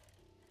rare.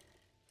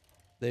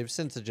 They've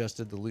since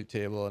adjusted the loot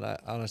table, and I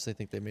honestly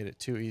think they made it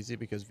too easy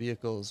because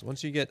vehicles,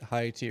 once you get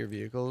high tier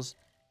vehicles,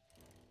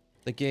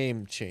 the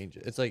game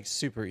changes. It's like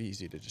super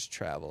easy to just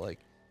travel.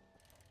 Like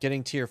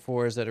getting tier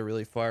 4s that are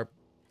really far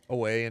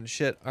away and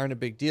shit aren't a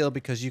big deal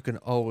because you can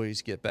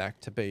always get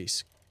back to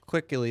base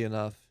quickly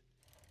enough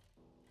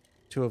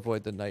to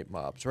avoid the night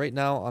mobs. Right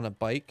now on a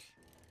bike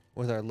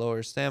with our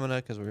lower stamina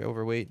because we're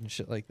overweight and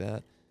shit like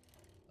that.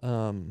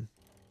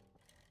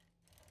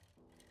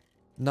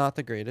 Not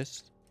the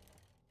greatest.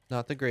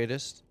 Not the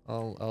greatest,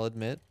 I'll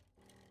admit.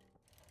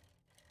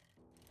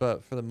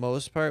 But for the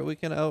most part, we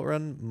can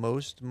outrun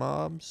most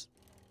mobs.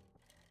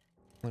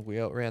 Like we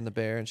outran the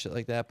bear and shit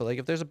like that. But like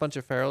if there's a bunch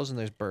of ferals and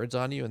there's birds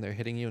on you and they're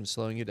hitting you and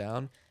slowing you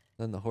down,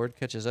 then the horde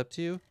catches up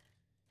to you,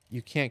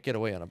 you can't get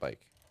away on a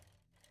bike.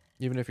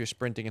 Even if you're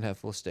sprinting and have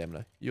full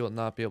stamina, you will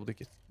not be able to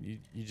get. You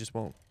just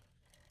won't.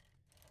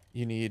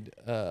 You need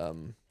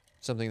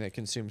something that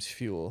consumes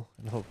fuel,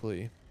 and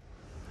hopefully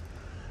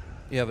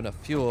you have enough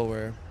fuel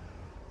where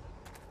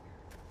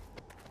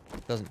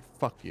it doesn't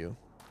fuck you.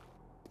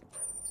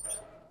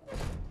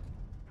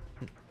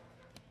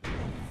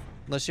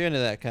 Unless you're into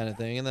that kind of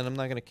thing, and then I'm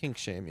not gonna kink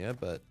shame you,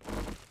 but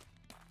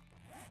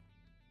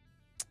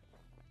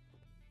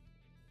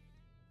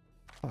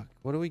fuck,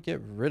 what do we get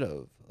rid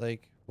of?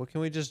 Like, what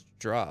can we just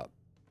drop?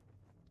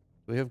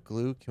 Do we have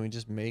glue? Can we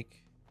just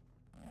make?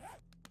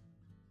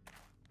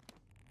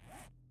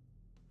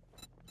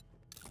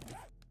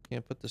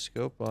 Can't put the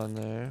scope on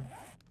there.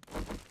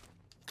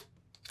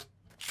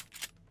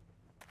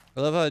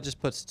 I love how it just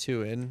puts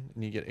 2 in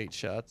and you get 8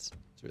 shots.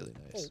 It's really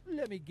nice. Oh,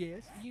 let me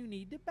guess. You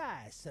need to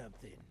buy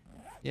something.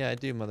 Yeah, I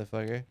do,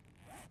 motherfucker.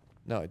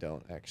 No, I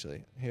don't,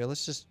 actually. Here,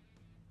 let's just...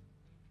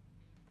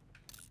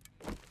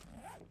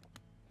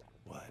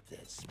 Wipe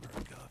that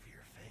smirk off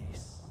your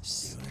face.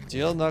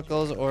 Steel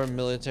knuckles or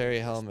military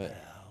helmet.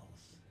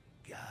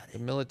 Got The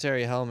it.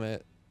 military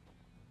helmet.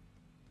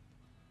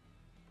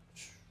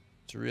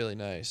 It's really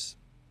nice.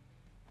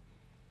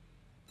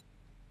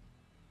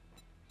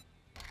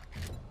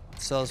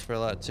 It sells for a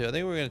lot too. I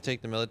think we're gonna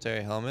take the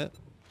military helmet.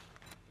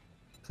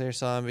 Clear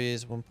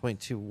zombies,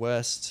 1.2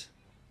 west.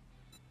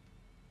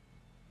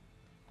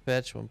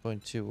 Fetch,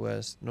 1.2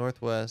 west.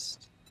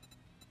 Northwest.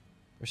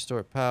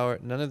 Restore power.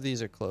 None of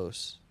these are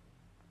close.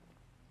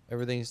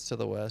 Everything's to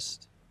the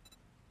west.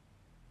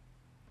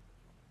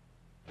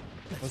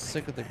 Let's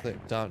stick with the clear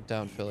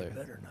down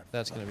filler.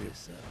 That's gonna be...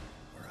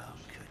 Or I'll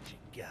cut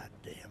your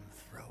goddamn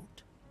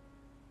throat.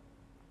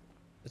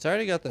 It's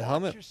already got the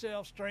helmet. Watch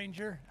yourself,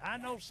 stranger. I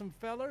know some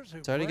fellers who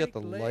It's already got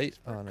break the legs light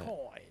for on it.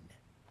 coin.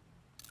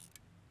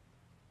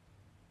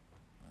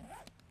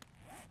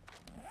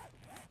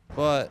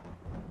 But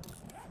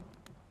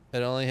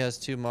it only has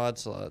 2 mod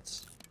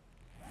slots.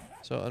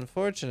 So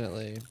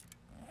unfortunately,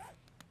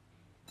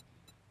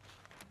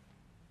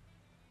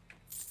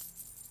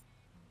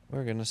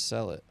 we're gonna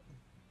sell it.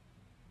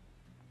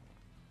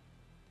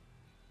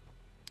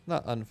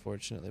 Not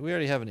unfortunately. We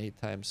already have an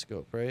 8 times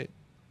scope, right?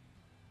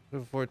 We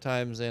have 4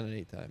 times and an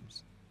 8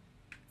 times.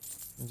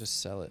 And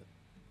just sell it.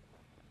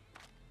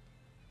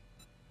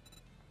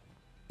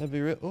 That'd be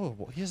real.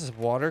 Oh, he has a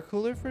water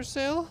cooler for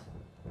sale?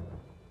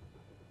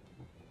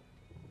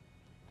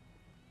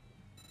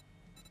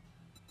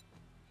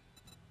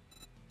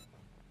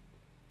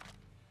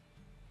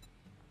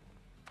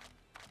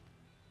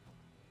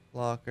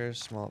 Lockers,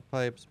 small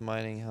pipes,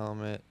 mining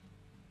helmet,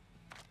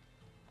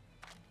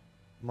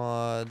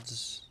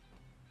 mods.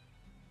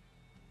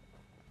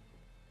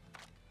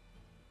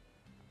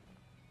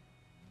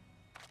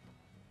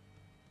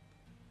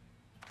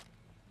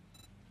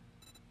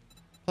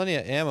 Plenty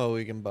of ammo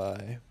we can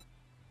buy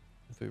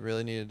if we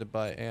really needed to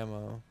buy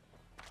ammo.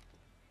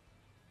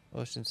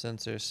 Motion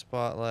sensors,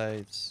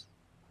 spotlights,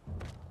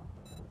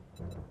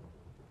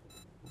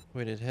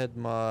 weighted head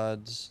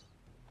mods.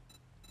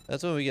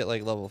 That's when we get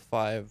like level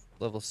 5,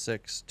 level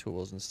 6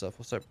 tools and stuff.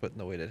 We'll start putting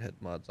the weighted head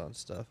mods on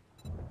stuff.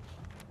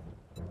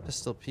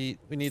 Pistol Pete.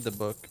 We need the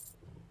book.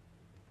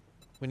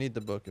 We need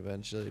the book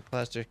eventually.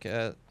 Plaster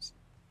cats.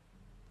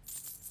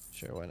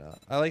 Sure, why not?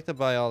 I like to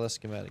buy all the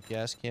schematic.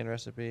 Gas can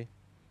recipe.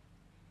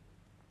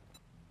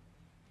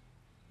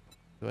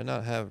 Do I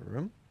not have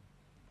room?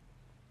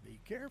 Be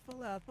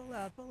careful out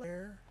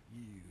there.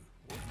 You.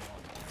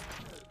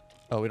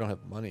 Oh, we don't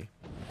have money.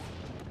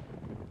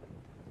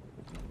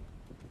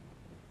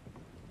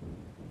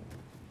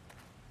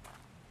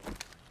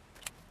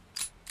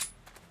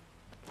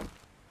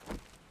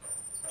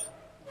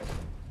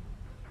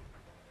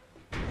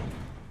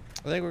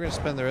 I think we're gonna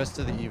spend the rest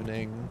of the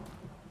evening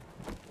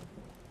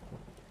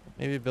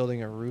maybe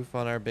building a roof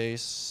on our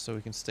base so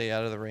we can stay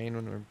out of the rain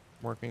when we're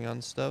working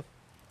on stuff.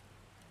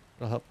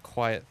 It'll help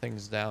quiet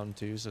things down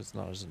too, so it's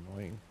not as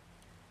annoying.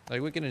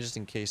 Like, we can just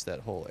encase that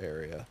whole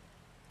area,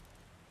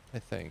 I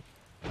think.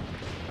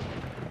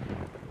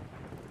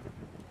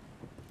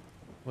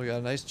 We got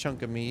a nice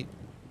chunk of meat.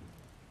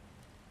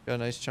 Got a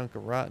nice chunk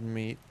of rotten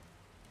meat.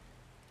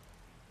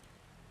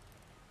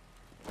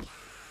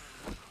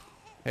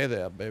 Hey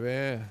there,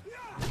 baby.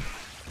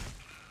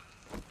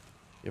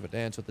 You ever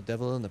dance with the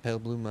devil in the pale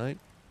blue light?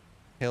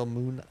 Pale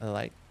moon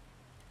light.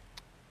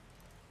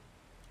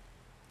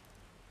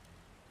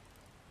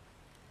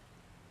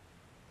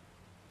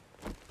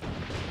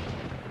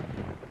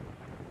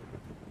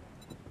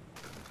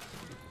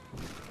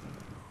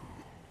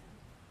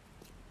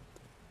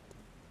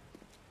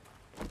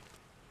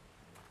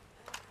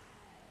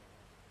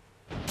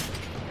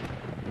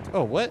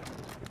 Oh, what?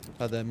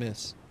 How'd that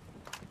miss?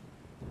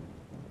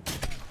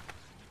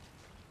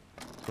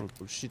 Oh,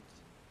 shit.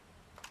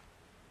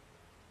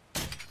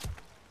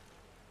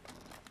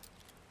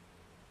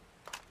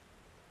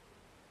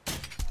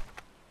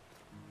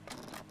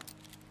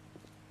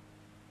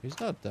 He's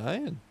not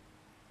dying.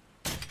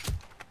 I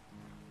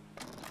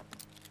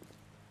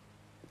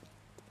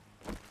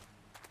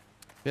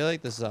feel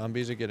like the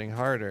zombies are getting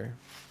harder.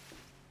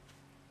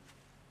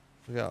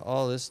 We got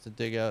all this to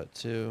dig out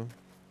too.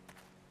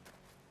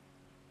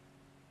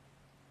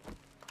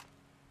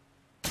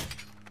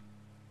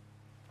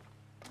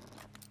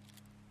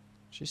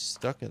 She's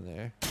stuck in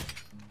there.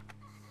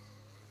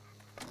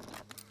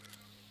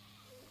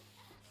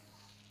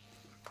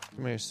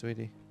 Come here,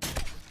 sweetie.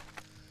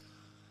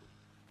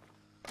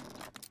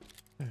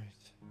 Alright.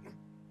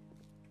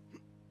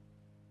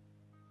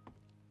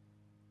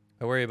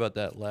 I worry about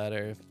that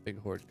ladder if a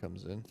big horde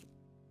comes in.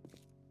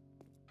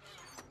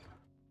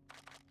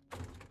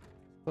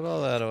 Put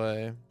all that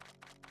away.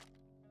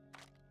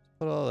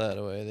 Put all that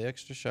away. The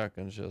extra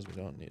shotgun shells we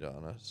don't need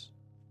on us.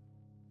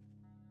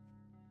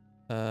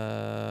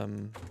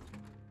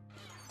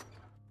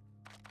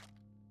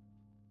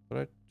 Put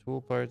our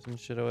tool parts and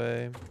shit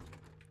away.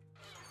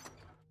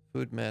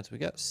 Food mats. We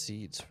got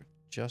seeds for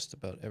just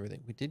about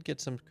everything. We did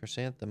get some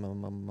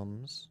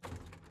chrysanthemums.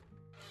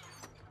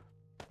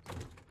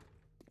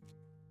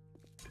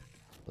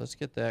 Let's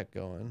get that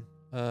going.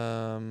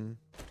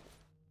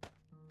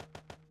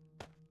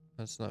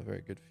 That's not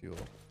very good fuel.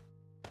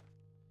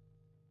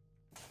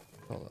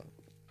 Hold on.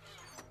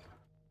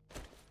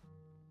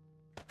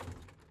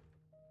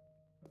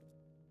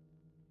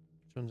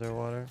 Which one's our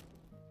water?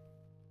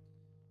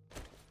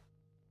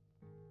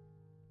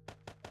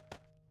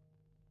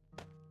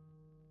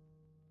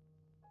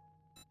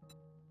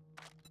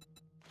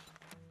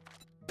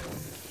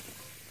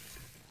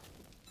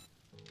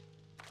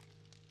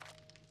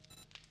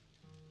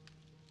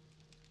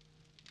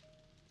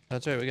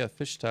 That's right, we got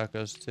fish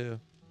tacos too.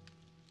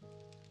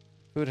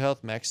 Food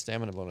health max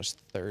stamina bonus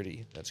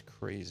 30. That's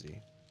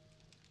crazy.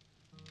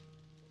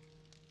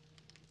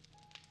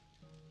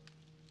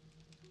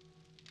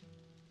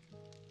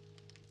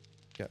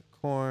 Got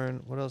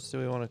corn. What else do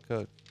we want to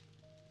cook?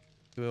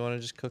 Do we want to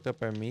just cook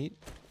up our meat?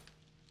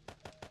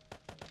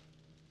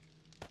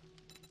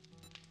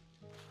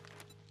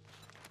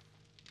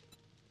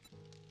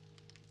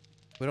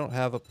 We don't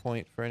have a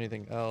point for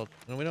anything else.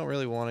 And we don't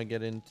really want to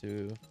get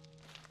into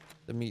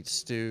the meat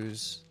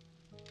stews.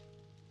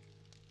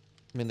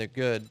 I mean, they're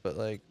good, but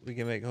like, we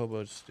can make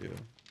hobo stew.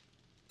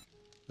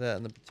 That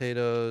and the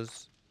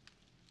potatoes.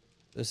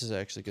 This is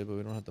actually good, but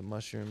we don't have the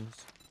mushrooms.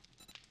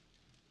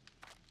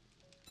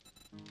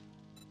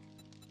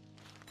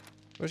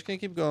 We're just gonna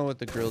keep going with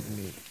the grilled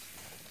meat.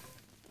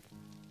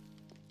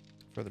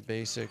 For the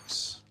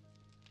basics.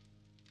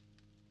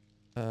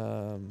 Put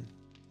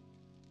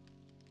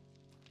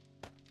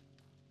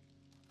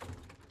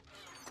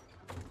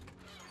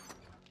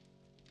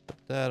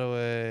that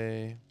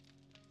away.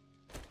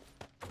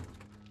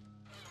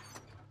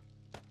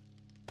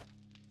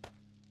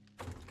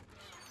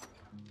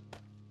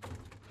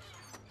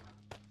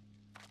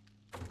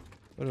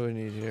 What do we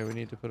need here? We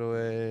need to put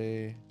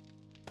away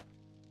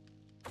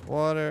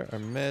water, our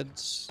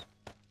meds.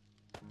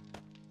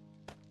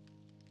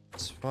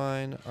 It's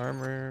fine.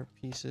 Armor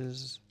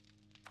pieces.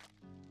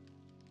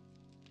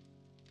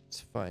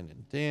 It's fine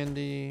and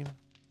dandy.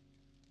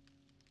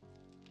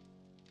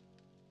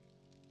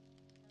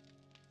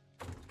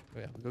 Oh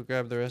yeah, we'll go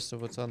grab the rest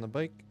of what's on the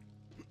bike.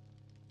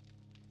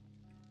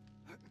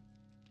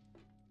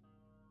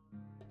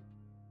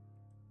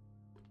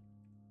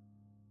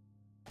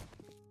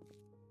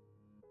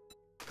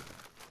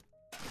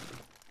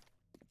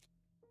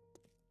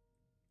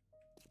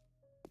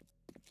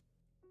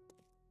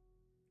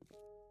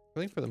 I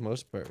think for the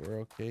most part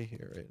we're okay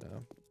here right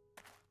now.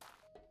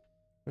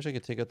 Wish I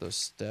could take out those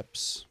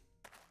steps.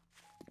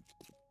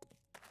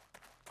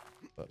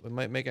 But we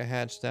might make a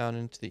hatch down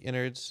into the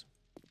innards.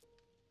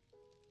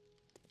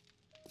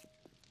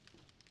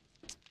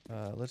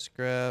 Let's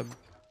grab...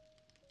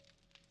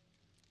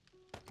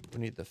 We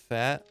need the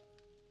fat.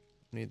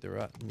 We need the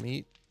rotten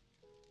meat.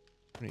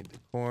 We need the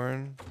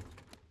corn.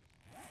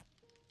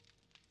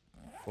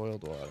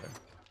 Boiled water.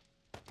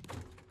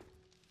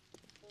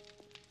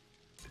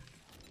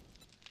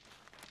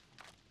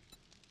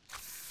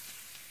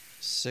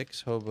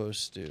 Six hobo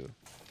stew.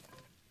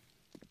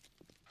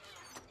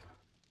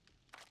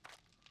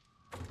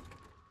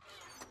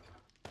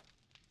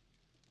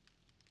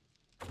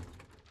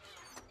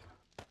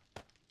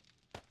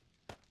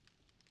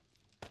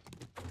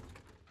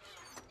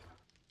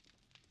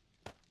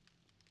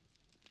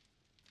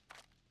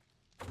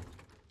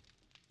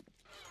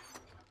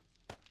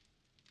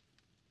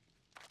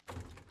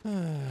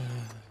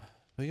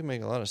 We can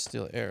make a lot of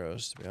steel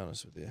arrows, to be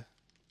honest with you.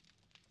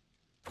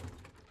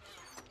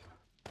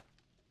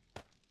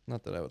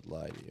 Not that I would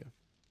lie to you.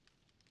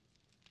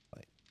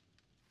 Like.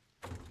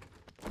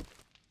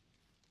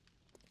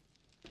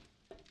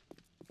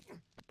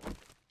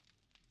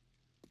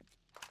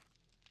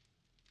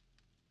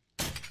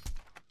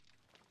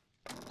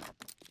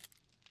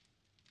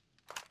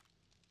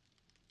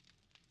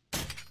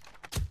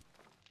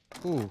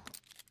 Ooh.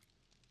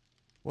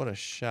 What a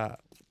shot.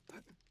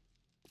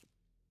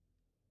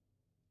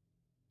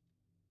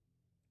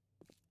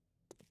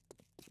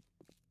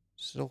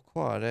 Still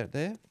quiet out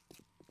there.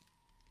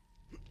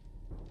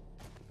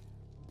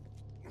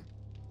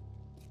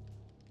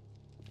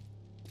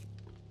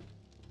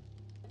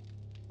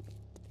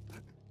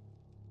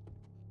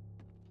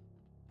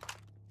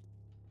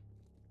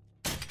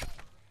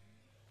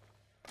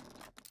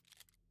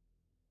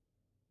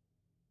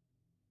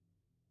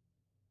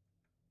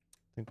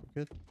 Think we're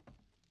good.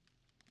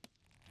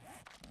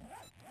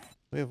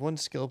 We have one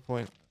skill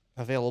point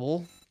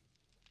available.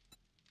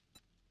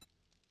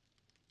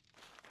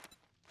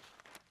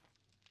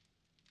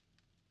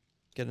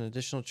 Get an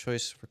additional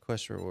choice for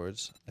quest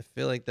rewards. I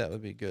feel like that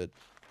would be good.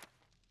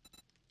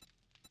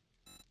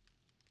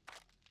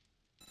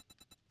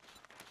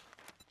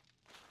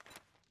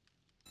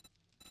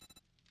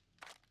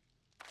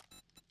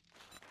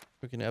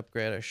 We can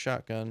upgrade our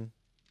shotgun.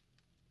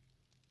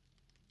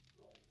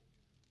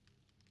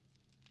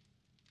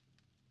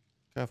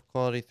 Craft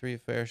quality 3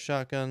 fair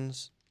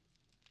shotguns.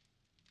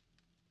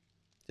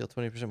 Deal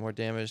 20% more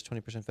damage,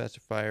 20% faster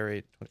fire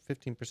rate,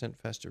 15%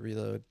 faster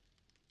reload.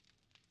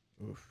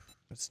 Oof,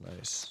 that's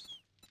nice.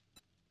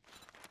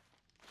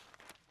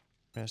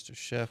 Master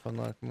Chef,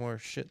 unlock more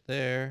shit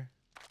there.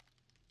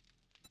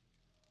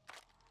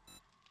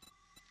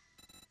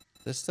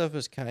 This stuff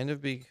has kind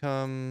of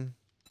become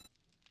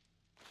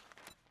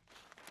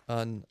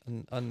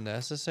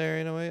unnecessary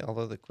in a way,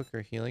 although the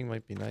quicker healing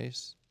might be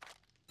nice.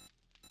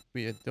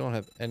 We don't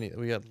have any.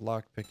 We got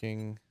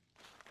lockpicking,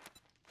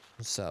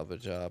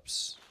 salvage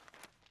ops,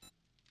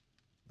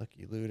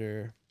 lucky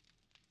looter.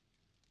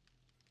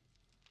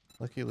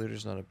 Lucky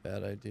looter's not a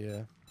bad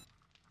idea.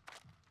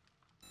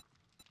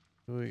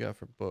 What do we got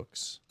for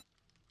books?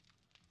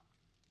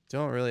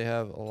 Don't really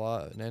have a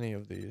lot in any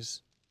of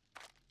these.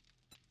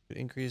 Could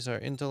increase our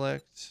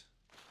intellect.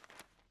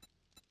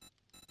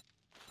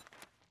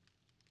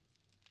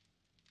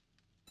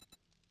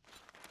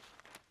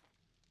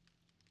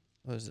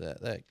 What is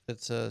that?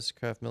 That says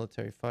craft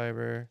military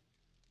fiber.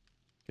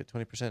 Get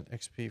 20%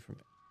 XP from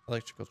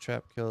electrical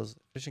trap kills.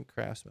 Efficient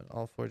craftsman.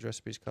 All forge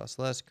recipes cost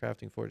less.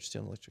 Crafting forged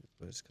steel and electrical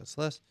goods cost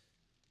less.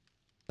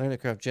 Learn to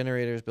craft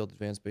generators, build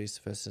advanced base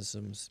defense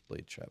systems,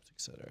 blade traps,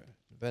 etc.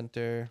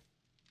 Inventor.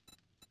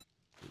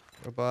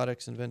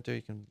 Robotics inventor.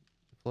 You can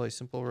deploy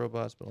simple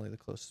robots, but only the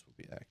closest will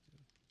be active.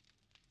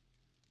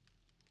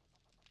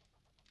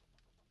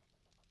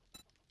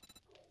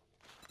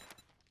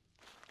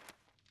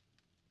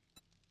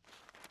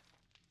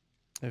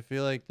 I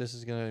feel like this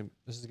is gonna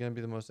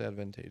be the most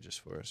advantageous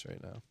for us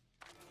right now.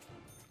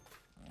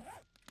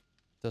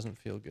 Doesn't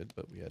feel good,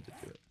 but we had to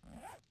do it.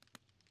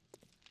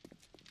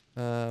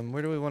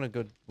 Where do we want to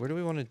go? Where do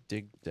we want to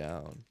dig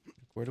down?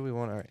 Where do we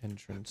want our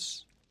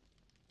entrance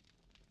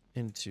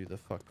into the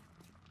fuck?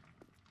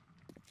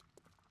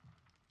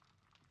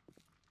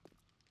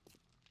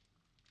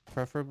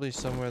 Preferably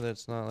somewhere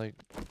that's not like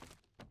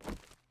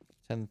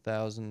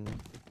 10,000.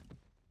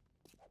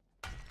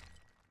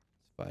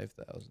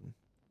 5,000.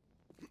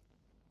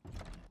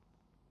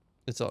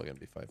 It's all gonna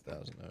be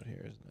 5,000 out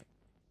here, isn't it?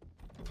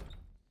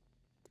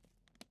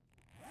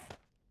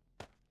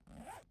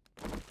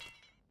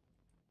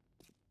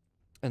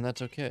 And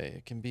that's okay.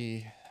 It can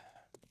be.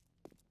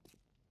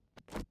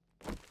 I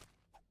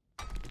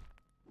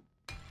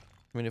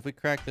mean, if we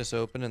crack this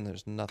open and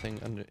there's nothing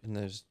under, and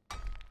there's.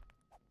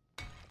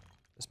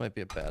 This might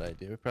be a bad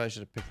idea. We probably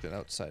should have picked an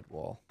outside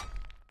wall.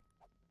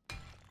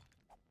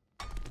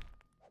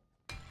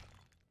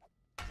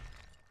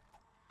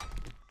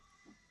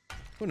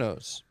 Who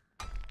knows?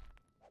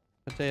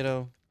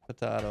 Potato,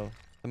 potato,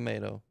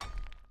 tomato,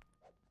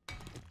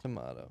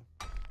 tomato.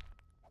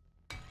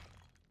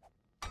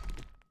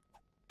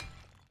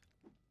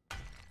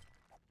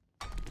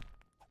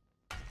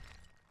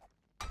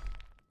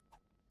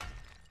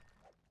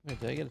 Wait,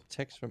 did I get a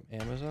text from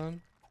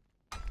Amazon?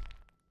 Oh,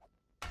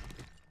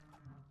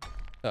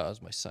 that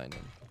was my sign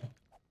in.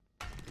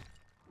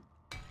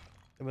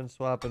 I've been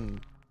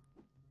swapping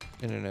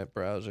internet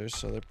browsers,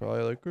 so they're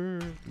probably like,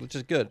 which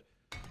is good.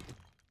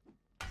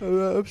 I'm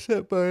not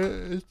upset by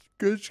it. It's a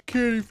good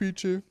security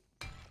feature.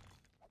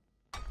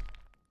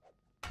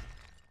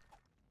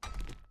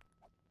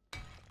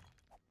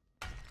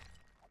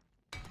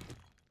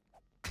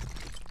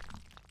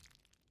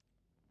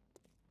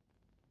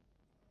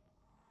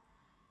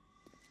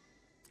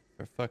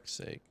 For fuck's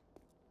sake.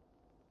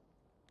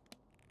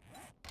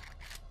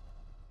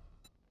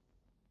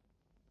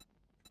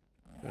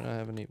 We don't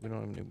have any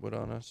wood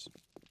on us.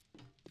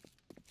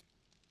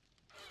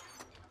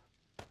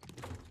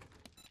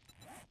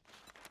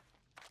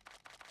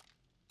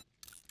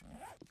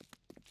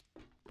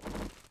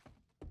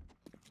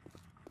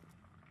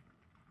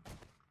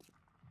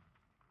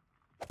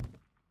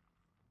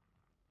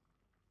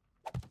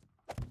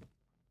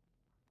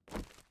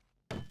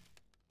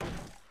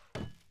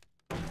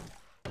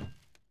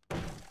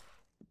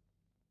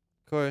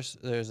 Of course,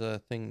 there's a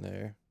thing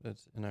there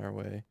that's in our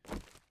way.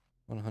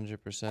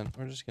 100%.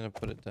 We're just gonna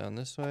put it down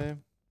this way.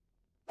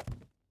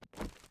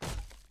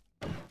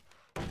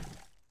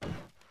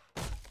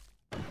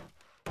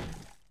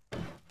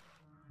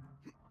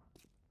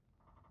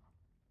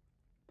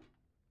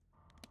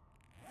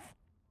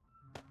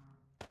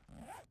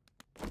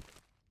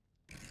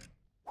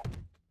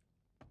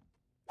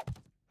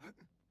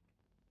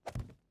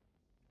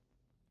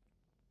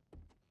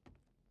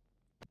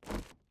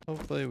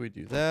 Hopefully we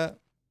do that.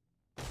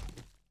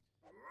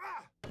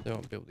 They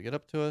won't be able to get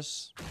up to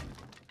us.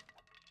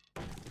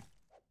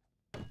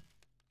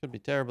 Could be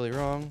terribly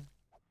wrong.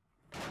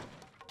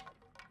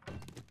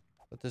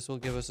 But this will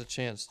give us a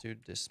chance to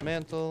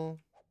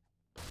dismantle.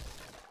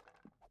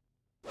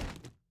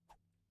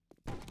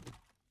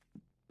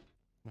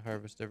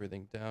 Harvest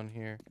everything down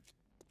here.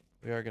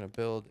 We are going to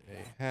build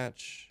a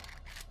hatch.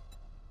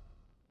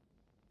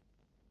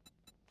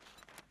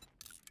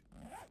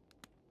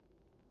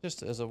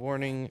 Just as a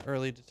warning,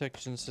 early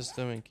detection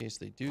system in case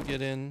they do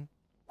get in.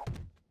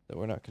 That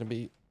we're not going to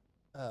be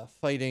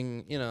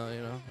fighting, you know,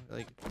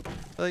 like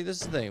this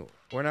is the thing.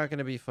 We're not going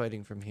to be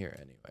fighting from here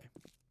anyway.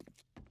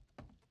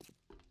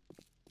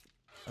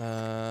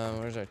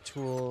 Where's our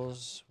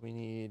tools? We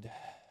need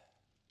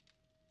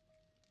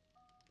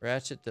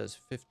Ratchet does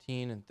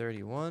 15 and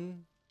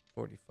 31.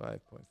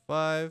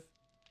 45.5.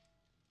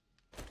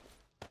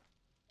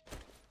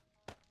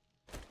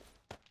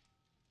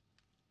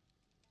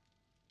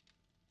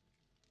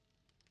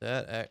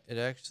 It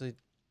actually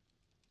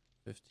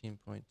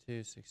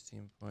 15.2,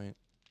 16 point.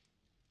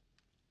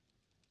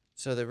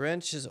 So the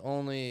wrench is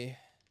only,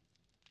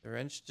 the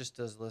wrench just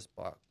does less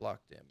block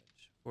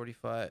damage.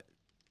 45,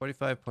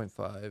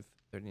 45.5,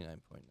 39.9.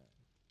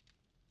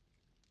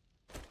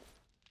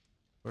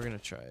 We're gonna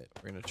try it.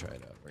 We're gonna try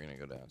it out. We're gonna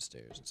go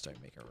downstairs and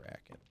start making a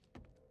racket.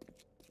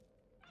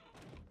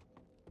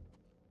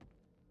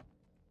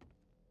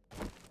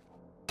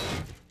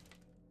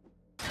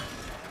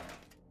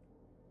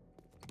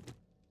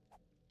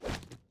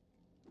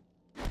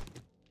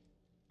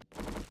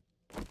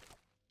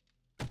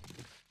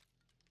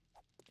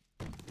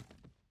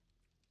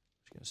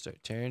 Just gonna start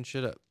tearing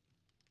shit up.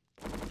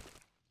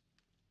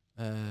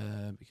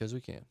 Because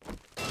we can.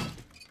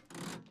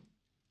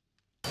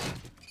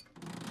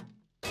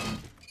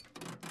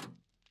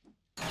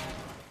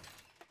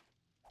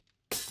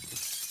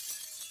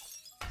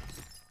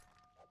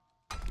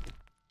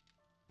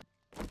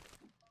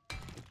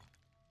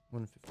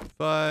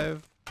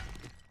 $155,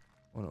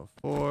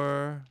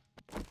 $104.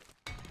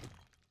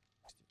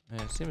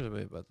 Yeah, it seems to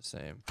be about the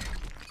same.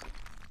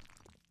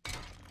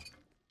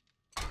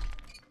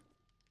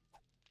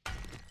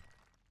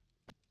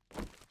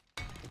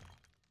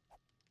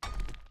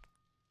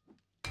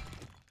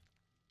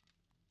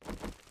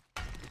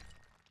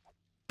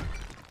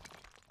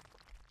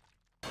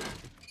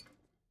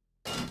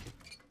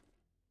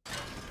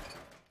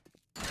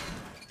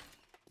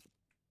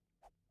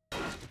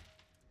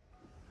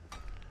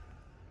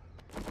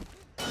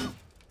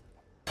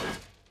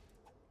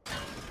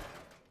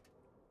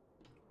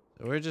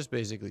 So we're just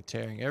basically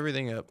tearing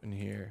everything up in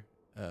here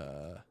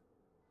that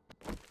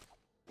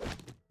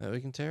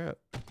we can tear up.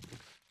 We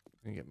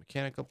can get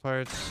mechanical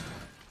parts.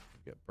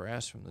 We got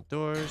brass from the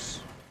doors.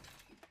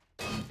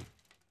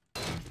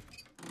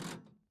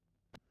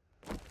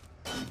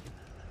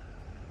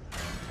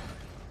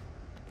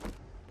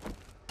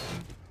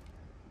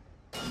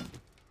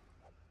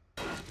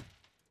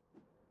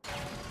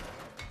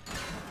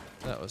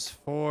 That was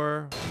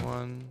 4.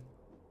 1,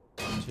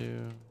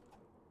 2,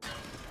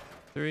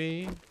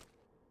 3.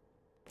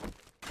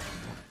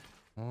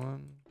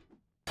 1,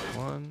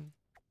 1,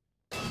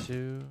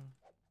 2.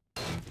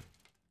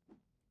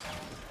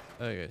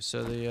 Okay,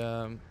 so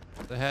the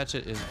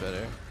hatchet is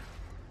better,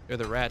 or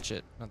the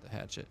ratchet, not the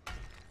hatchet.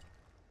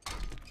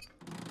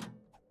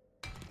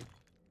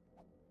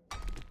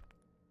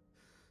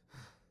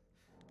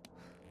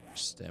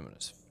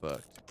 Stamina's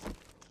fucked.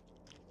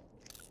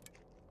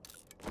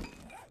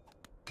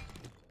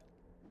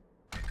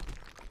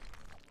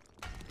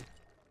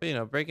 But you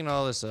know, breaking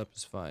all this up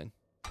is fine.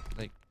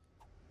 Like,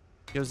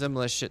 gives them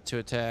less shit to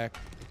attack.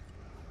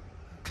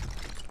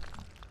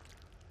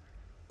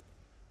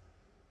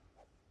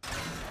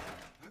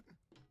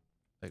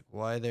 Like,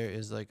 why there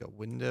is like a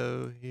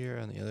window here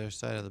on the other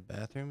side of the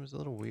bathroom is a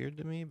little weird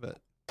to me, but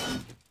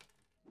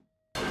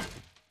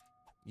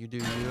you do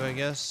you, I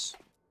guess.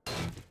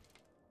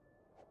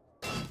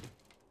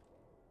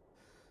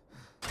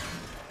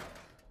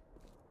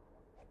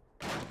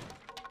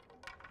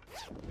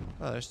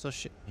 Oh, there's still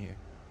shit in here.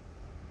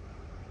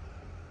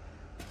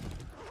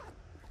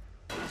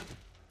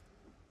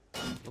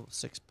 Level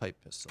 6 pipe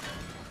pistol.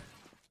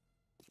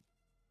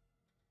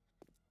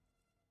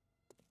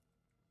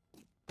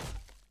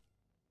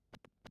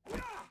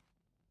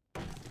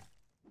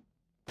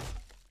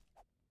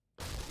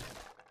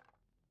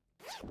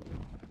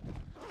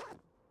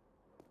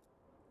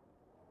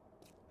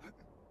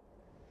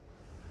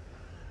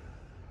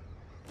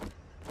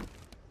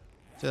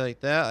 So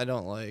like that, I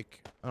don't like.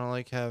 I don't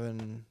like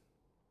having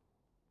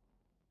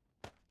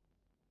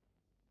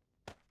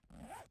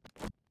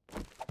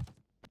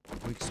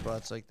weak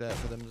spots like that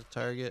for them to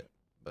target,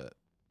 but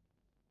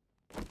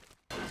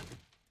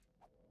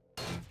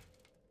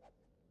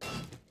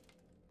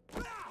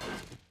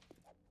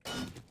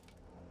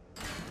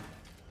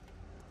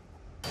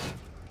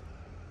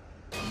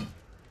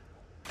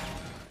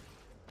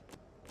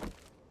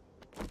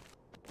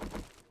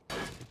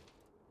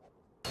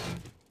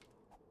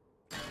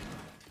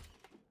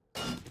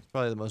it's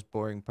probably the most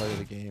boring part of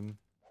the game.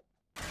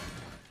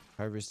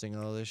 Harvesting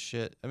all this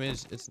shit. I mean,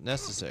 it's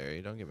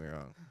necessary, don't get me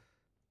wrong.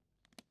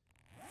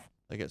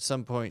 Like, at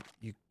some point,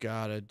 you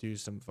gotta do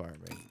some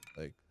farming.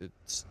 Like,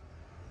 it's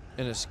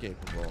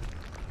inescapable.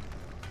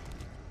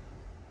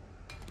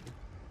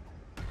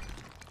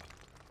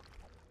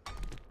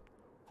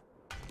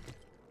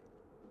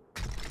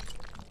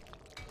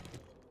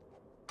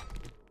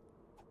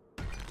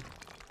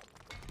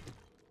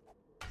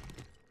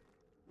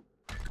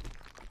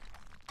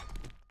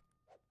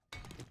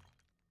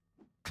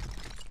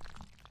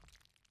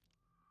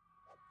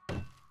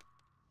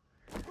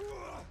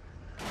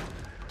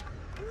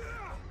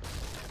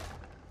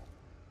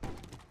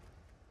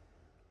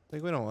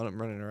 Like, we don't want them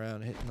running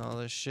around hitting all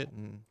this shit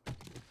and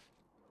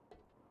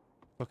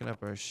fucking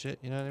up our shit,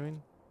 you know what I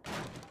mean?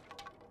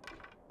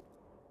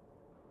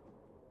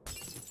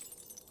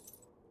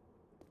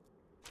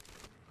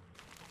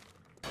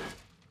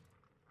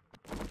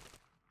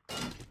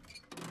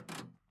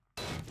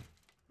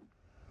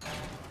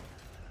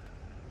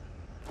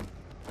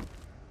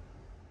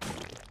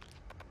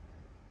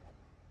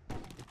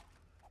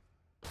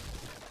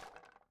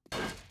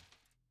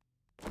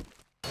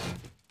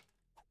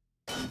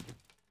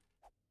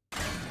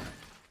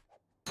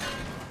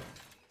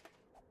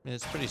 I mean,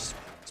 it's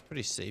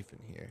pretty safe in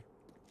here.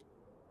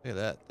 Look at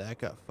that. That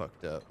got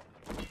fucked up.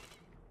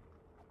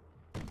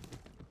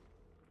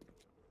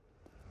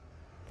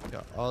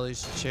 Got all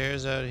these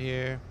chairs out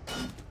here.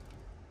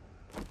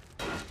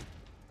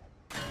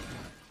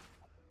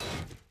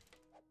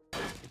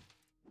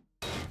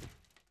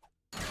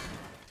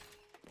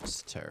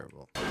 It's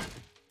terrible. I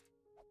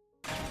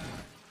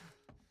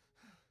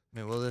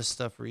mean, will this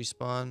stuff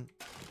respawn?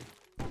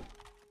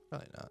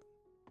 Probably not.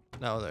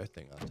 Not with our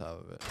thing on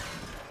top of it.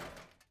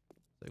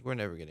 Like, we're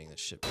never getting this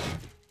shit back.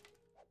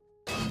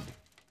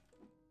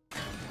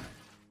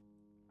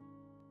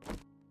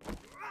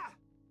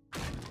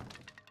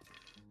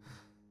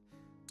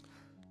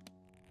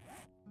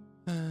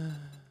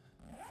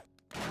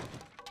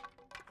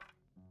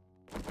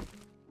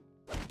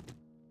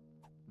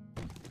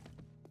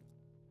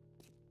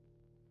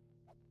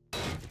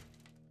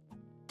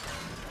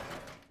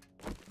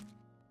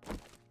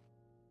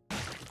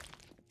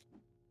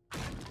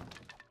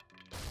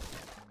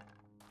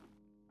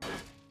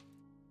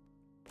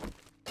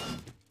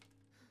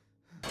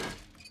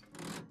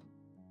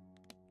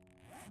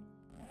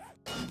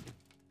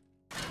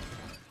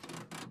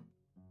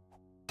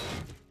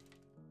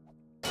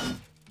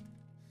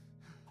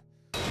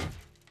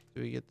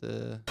 Do we get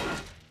the...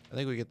 I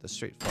think we get the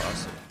straight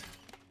faucet.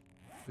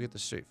 We get the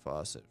straight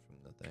faucet from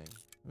the thing.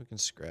 We can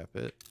scrap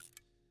it.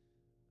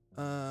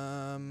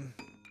 I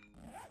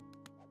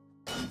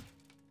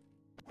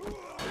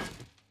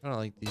don't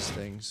like these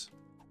things.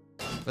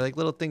 They're like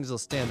little things they'll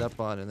stand up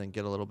on and then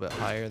get a little bit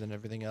higher than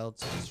everything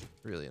else. It's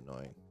really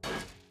annoying.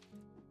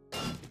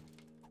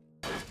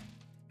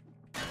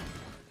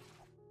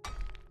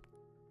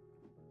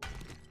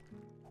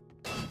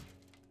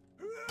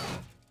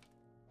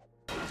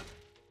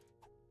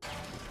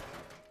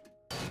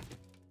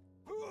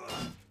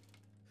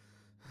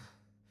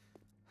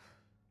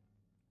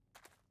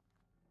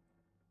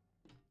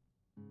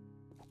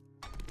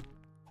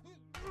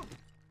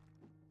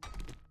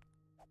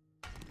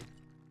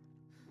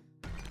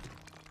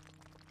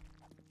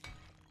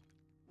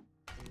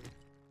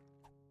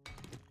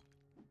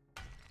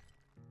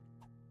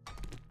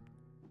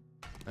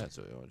 That's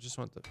what we want. Just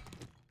want the...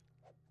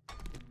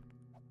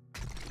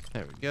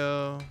 There we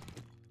go.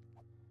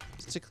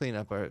 Just to clean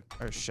up our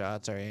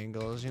shots, our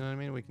angles, you know what I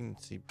mean? We can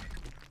see...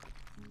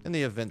 In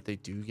the event they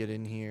do get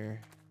in here.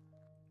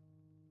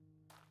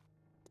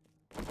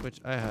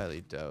 Which I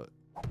highly doubt.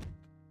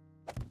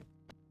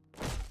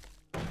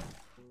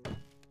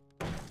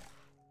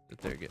 That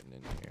they're getting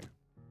in here.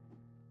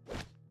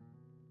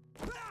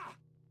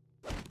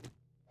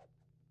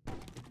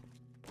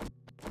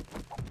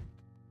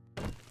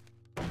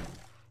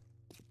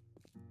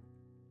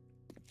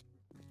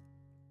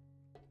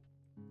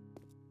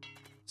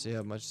 See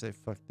how much they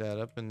fucked that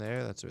up in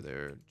there? That's where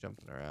they're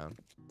jumping around.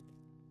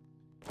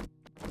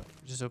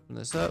 Just open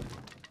this up.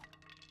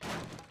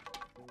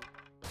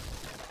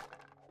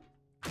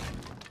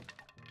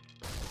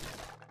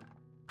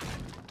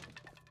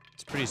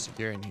 It's pretty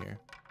secure in here.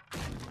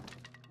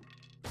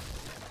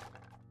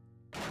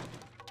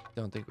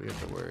 Don't think we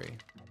have to worry.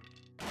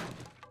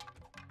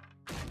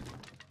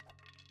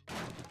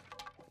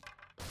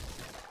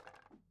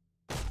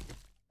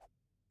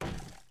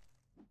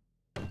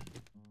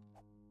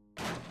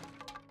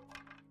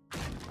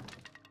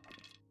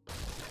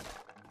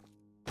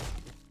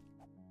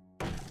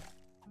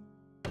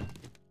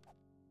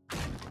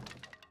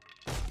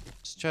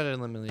 Try to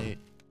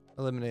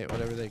eliminate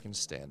whatever they can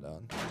stand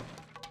on,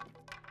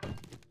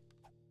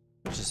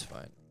 which is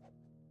fine.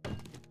 As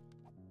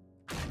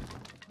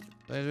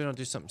long as we don't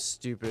do something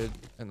stupid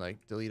and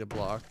like delete a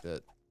block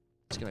that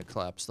it's gonna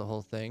collapse the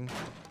whole thing.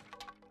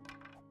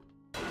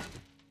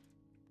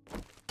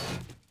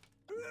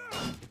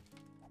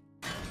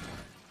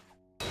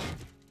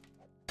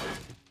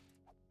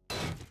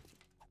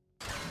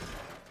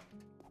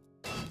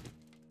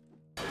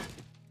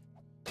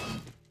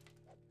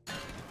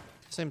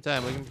 Same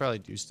time, we can probably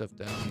do stuff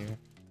down here.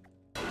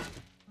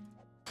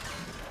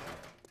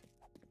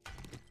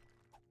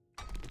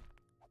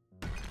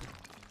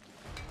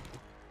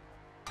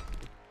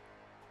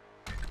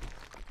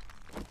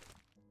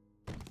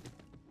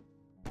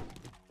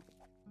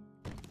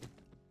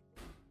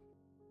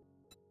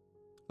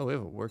 Oh, we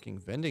have a working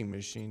vending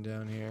machine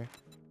down here.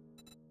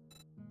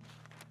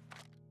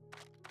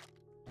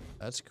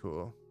 That's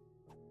cool.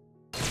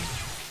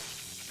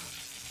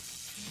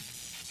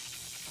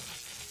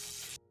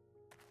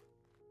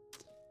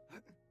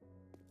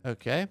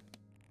 Okay.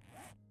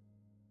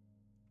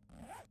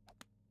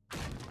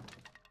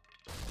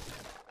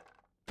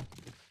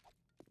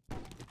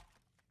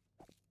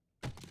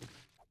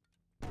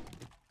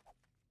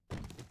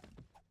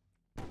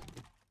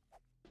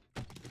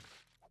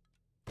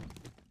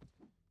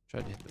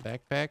 Tried to hit the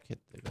backpack, hit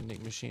the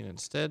vending machine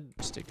instead.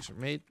 Mistakes were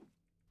made.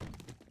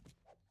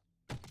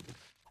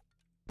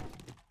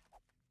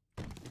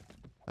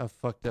 How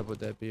fucked up would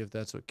that be if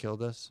that's what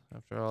killed us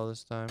after all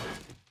this time?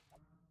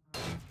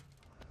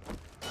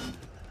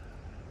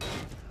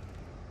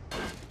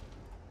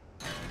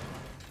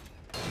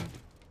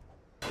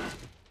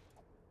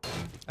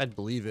 I'd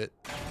believe it.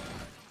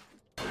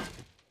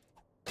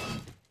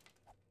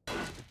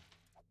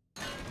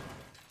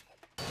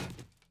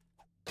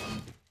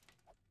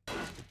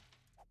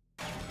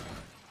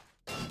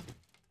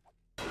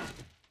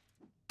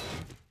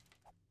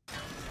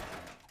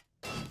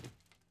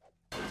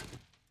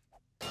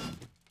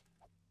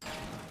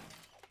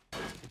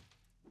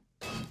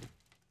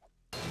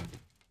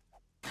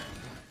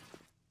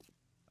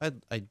 I'd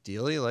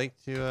ideally like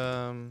to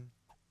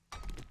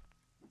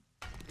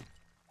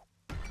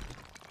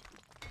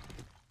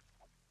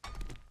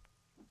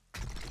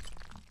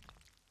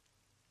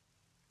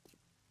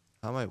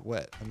how am I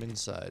wet? I'm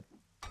inside.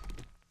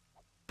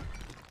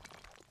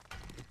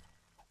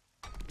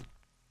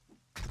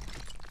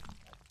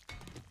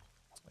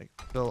 Like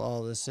fill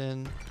all this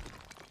in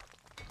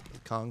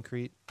with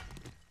concrete.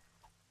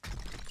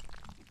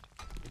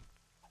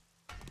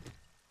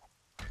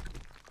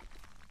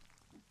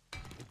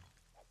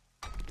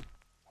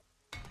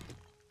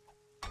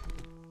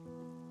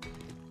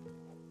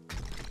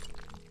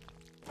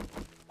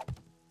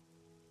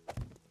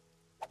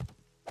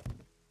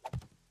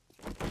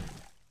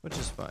 Which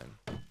is fine.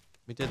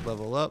 We did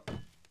level up,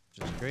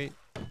 which is great.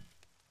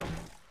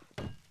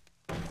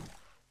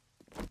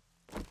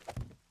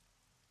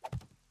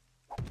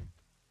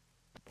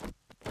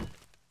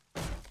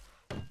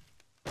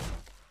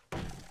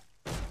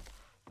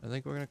 I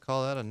think we're gonna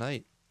call that a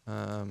night.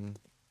 There's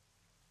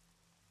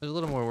a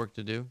little more work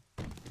to do.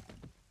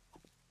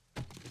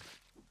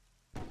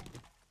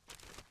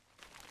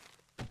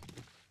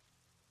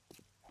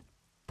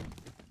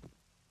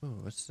 Oh,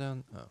 what's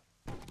down? Oh.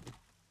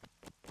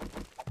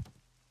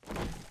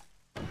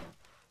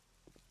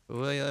 But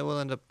we'll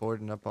end up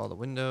boarding up all the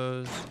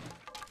windows.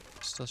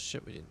 Still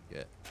shit we didn't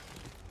get.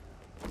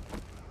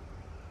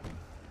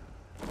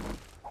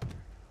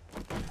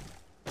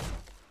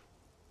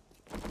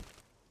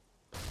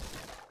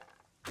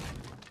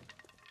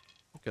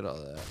 Look at all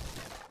that.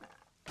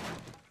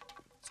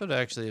 This would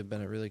actually have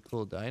been a really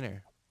cool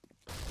diner.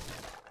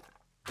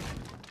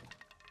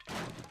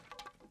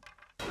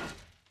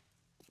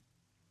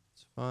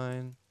 It's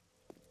fine.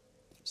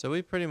 So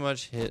we pretty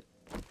much hit.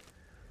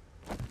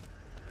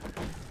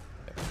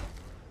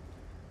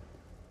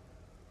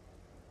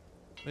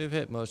 We've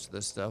hit most of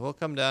this stuff. We'll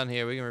come down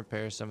here. We can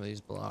repair some of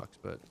these blocks,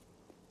 but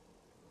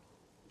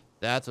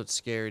that's what's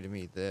scary to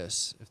me.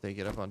 This, if they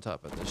get up on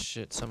top of this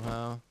shit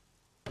somehow.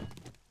 If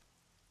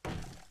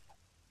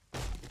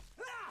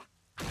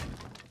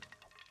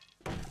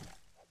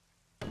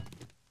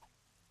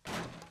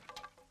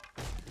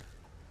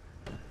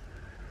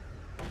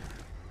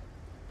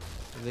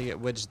they get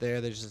wedged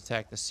there, they just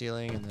attack the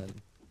ceiling and then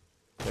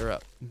they're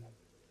up.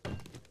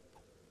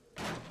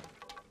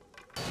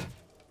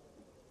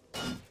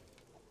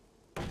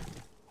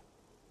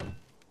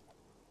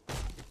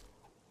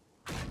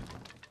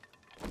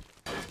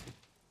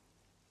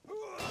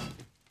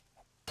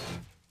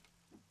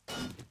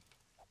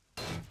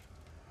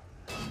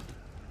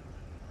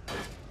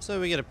 So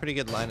we get a pretty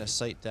good line of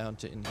sight down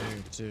to in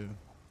here too.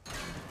 I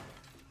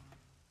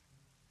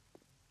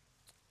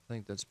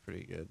think that's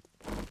pretty good.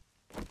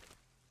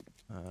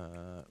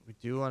 We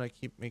do want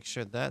to make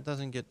sure that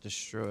doesn't get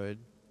destroyed.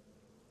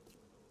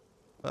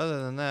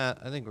 Other than that,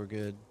 I think we're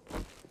good.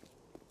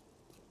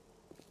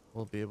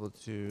 We'll be able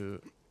to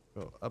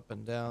go up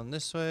and down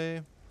this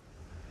way.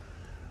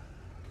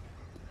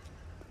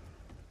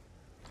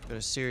 Got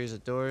a series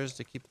of doors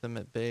to keep them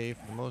at bay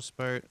for the most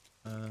part.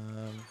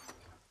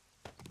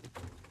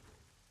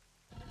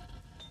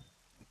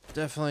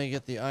 Definitely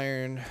get the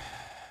iron.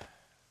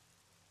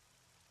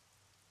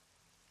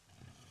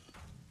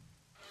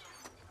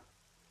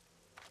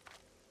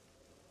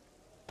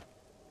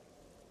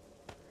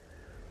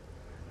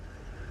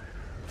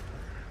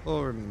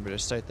 We'll remember to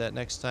cite that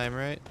next time,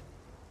 right?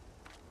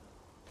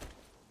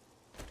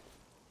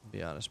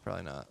 Be honest,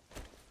 probably not.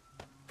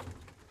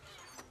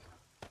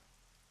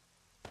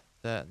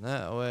 That and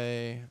that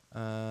way.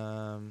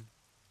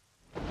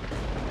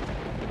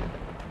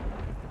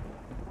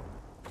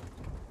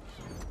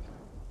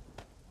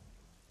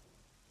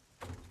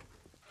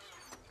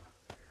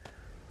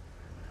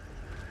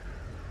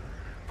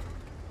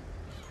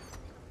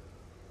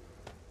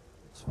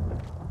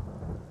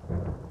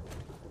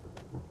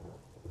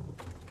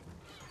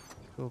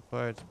 Cool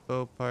parts,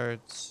 bow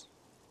parts,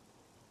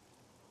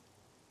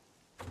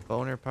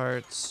 boner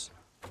parts.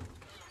 Do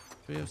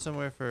we have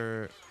somewhere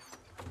for...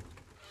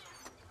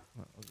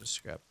 Well, we'll just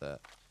scrap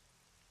that.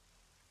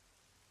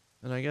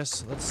 And I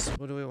guess let's...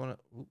 What do we want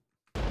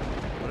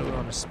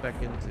to spec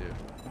into?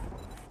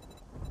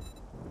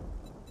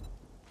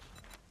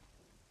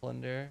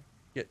 Plunder.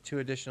 Get 2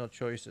 additional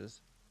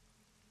choices.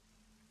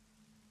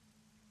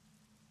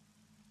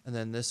 And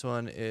then this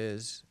one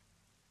is...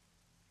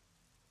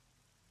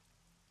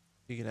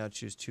 You can now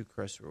choose 2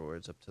 quest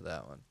rewards up to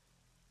that one.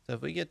 So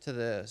if we get to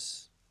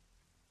this...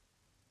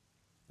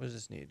 What does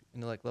this need?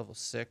 Into like level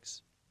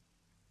 6?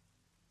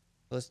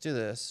 Let's do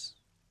this.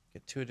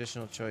 Get 2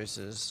 additional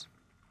choices.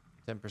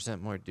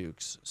 10% more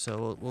dukes.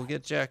 So we'll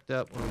get jacked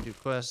up when we do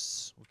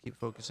quests. We'll keep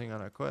focusing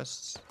on our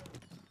quests.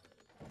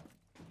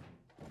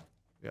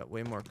 We got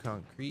way more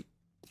concrete.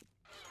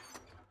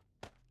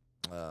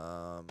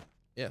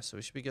 Yeah, so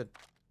we should be good.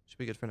 Should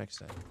be good for next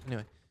time.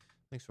 Anyway,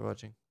 thanks for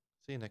watching.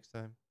 See you next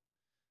time.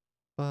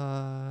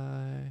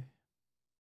 Bye.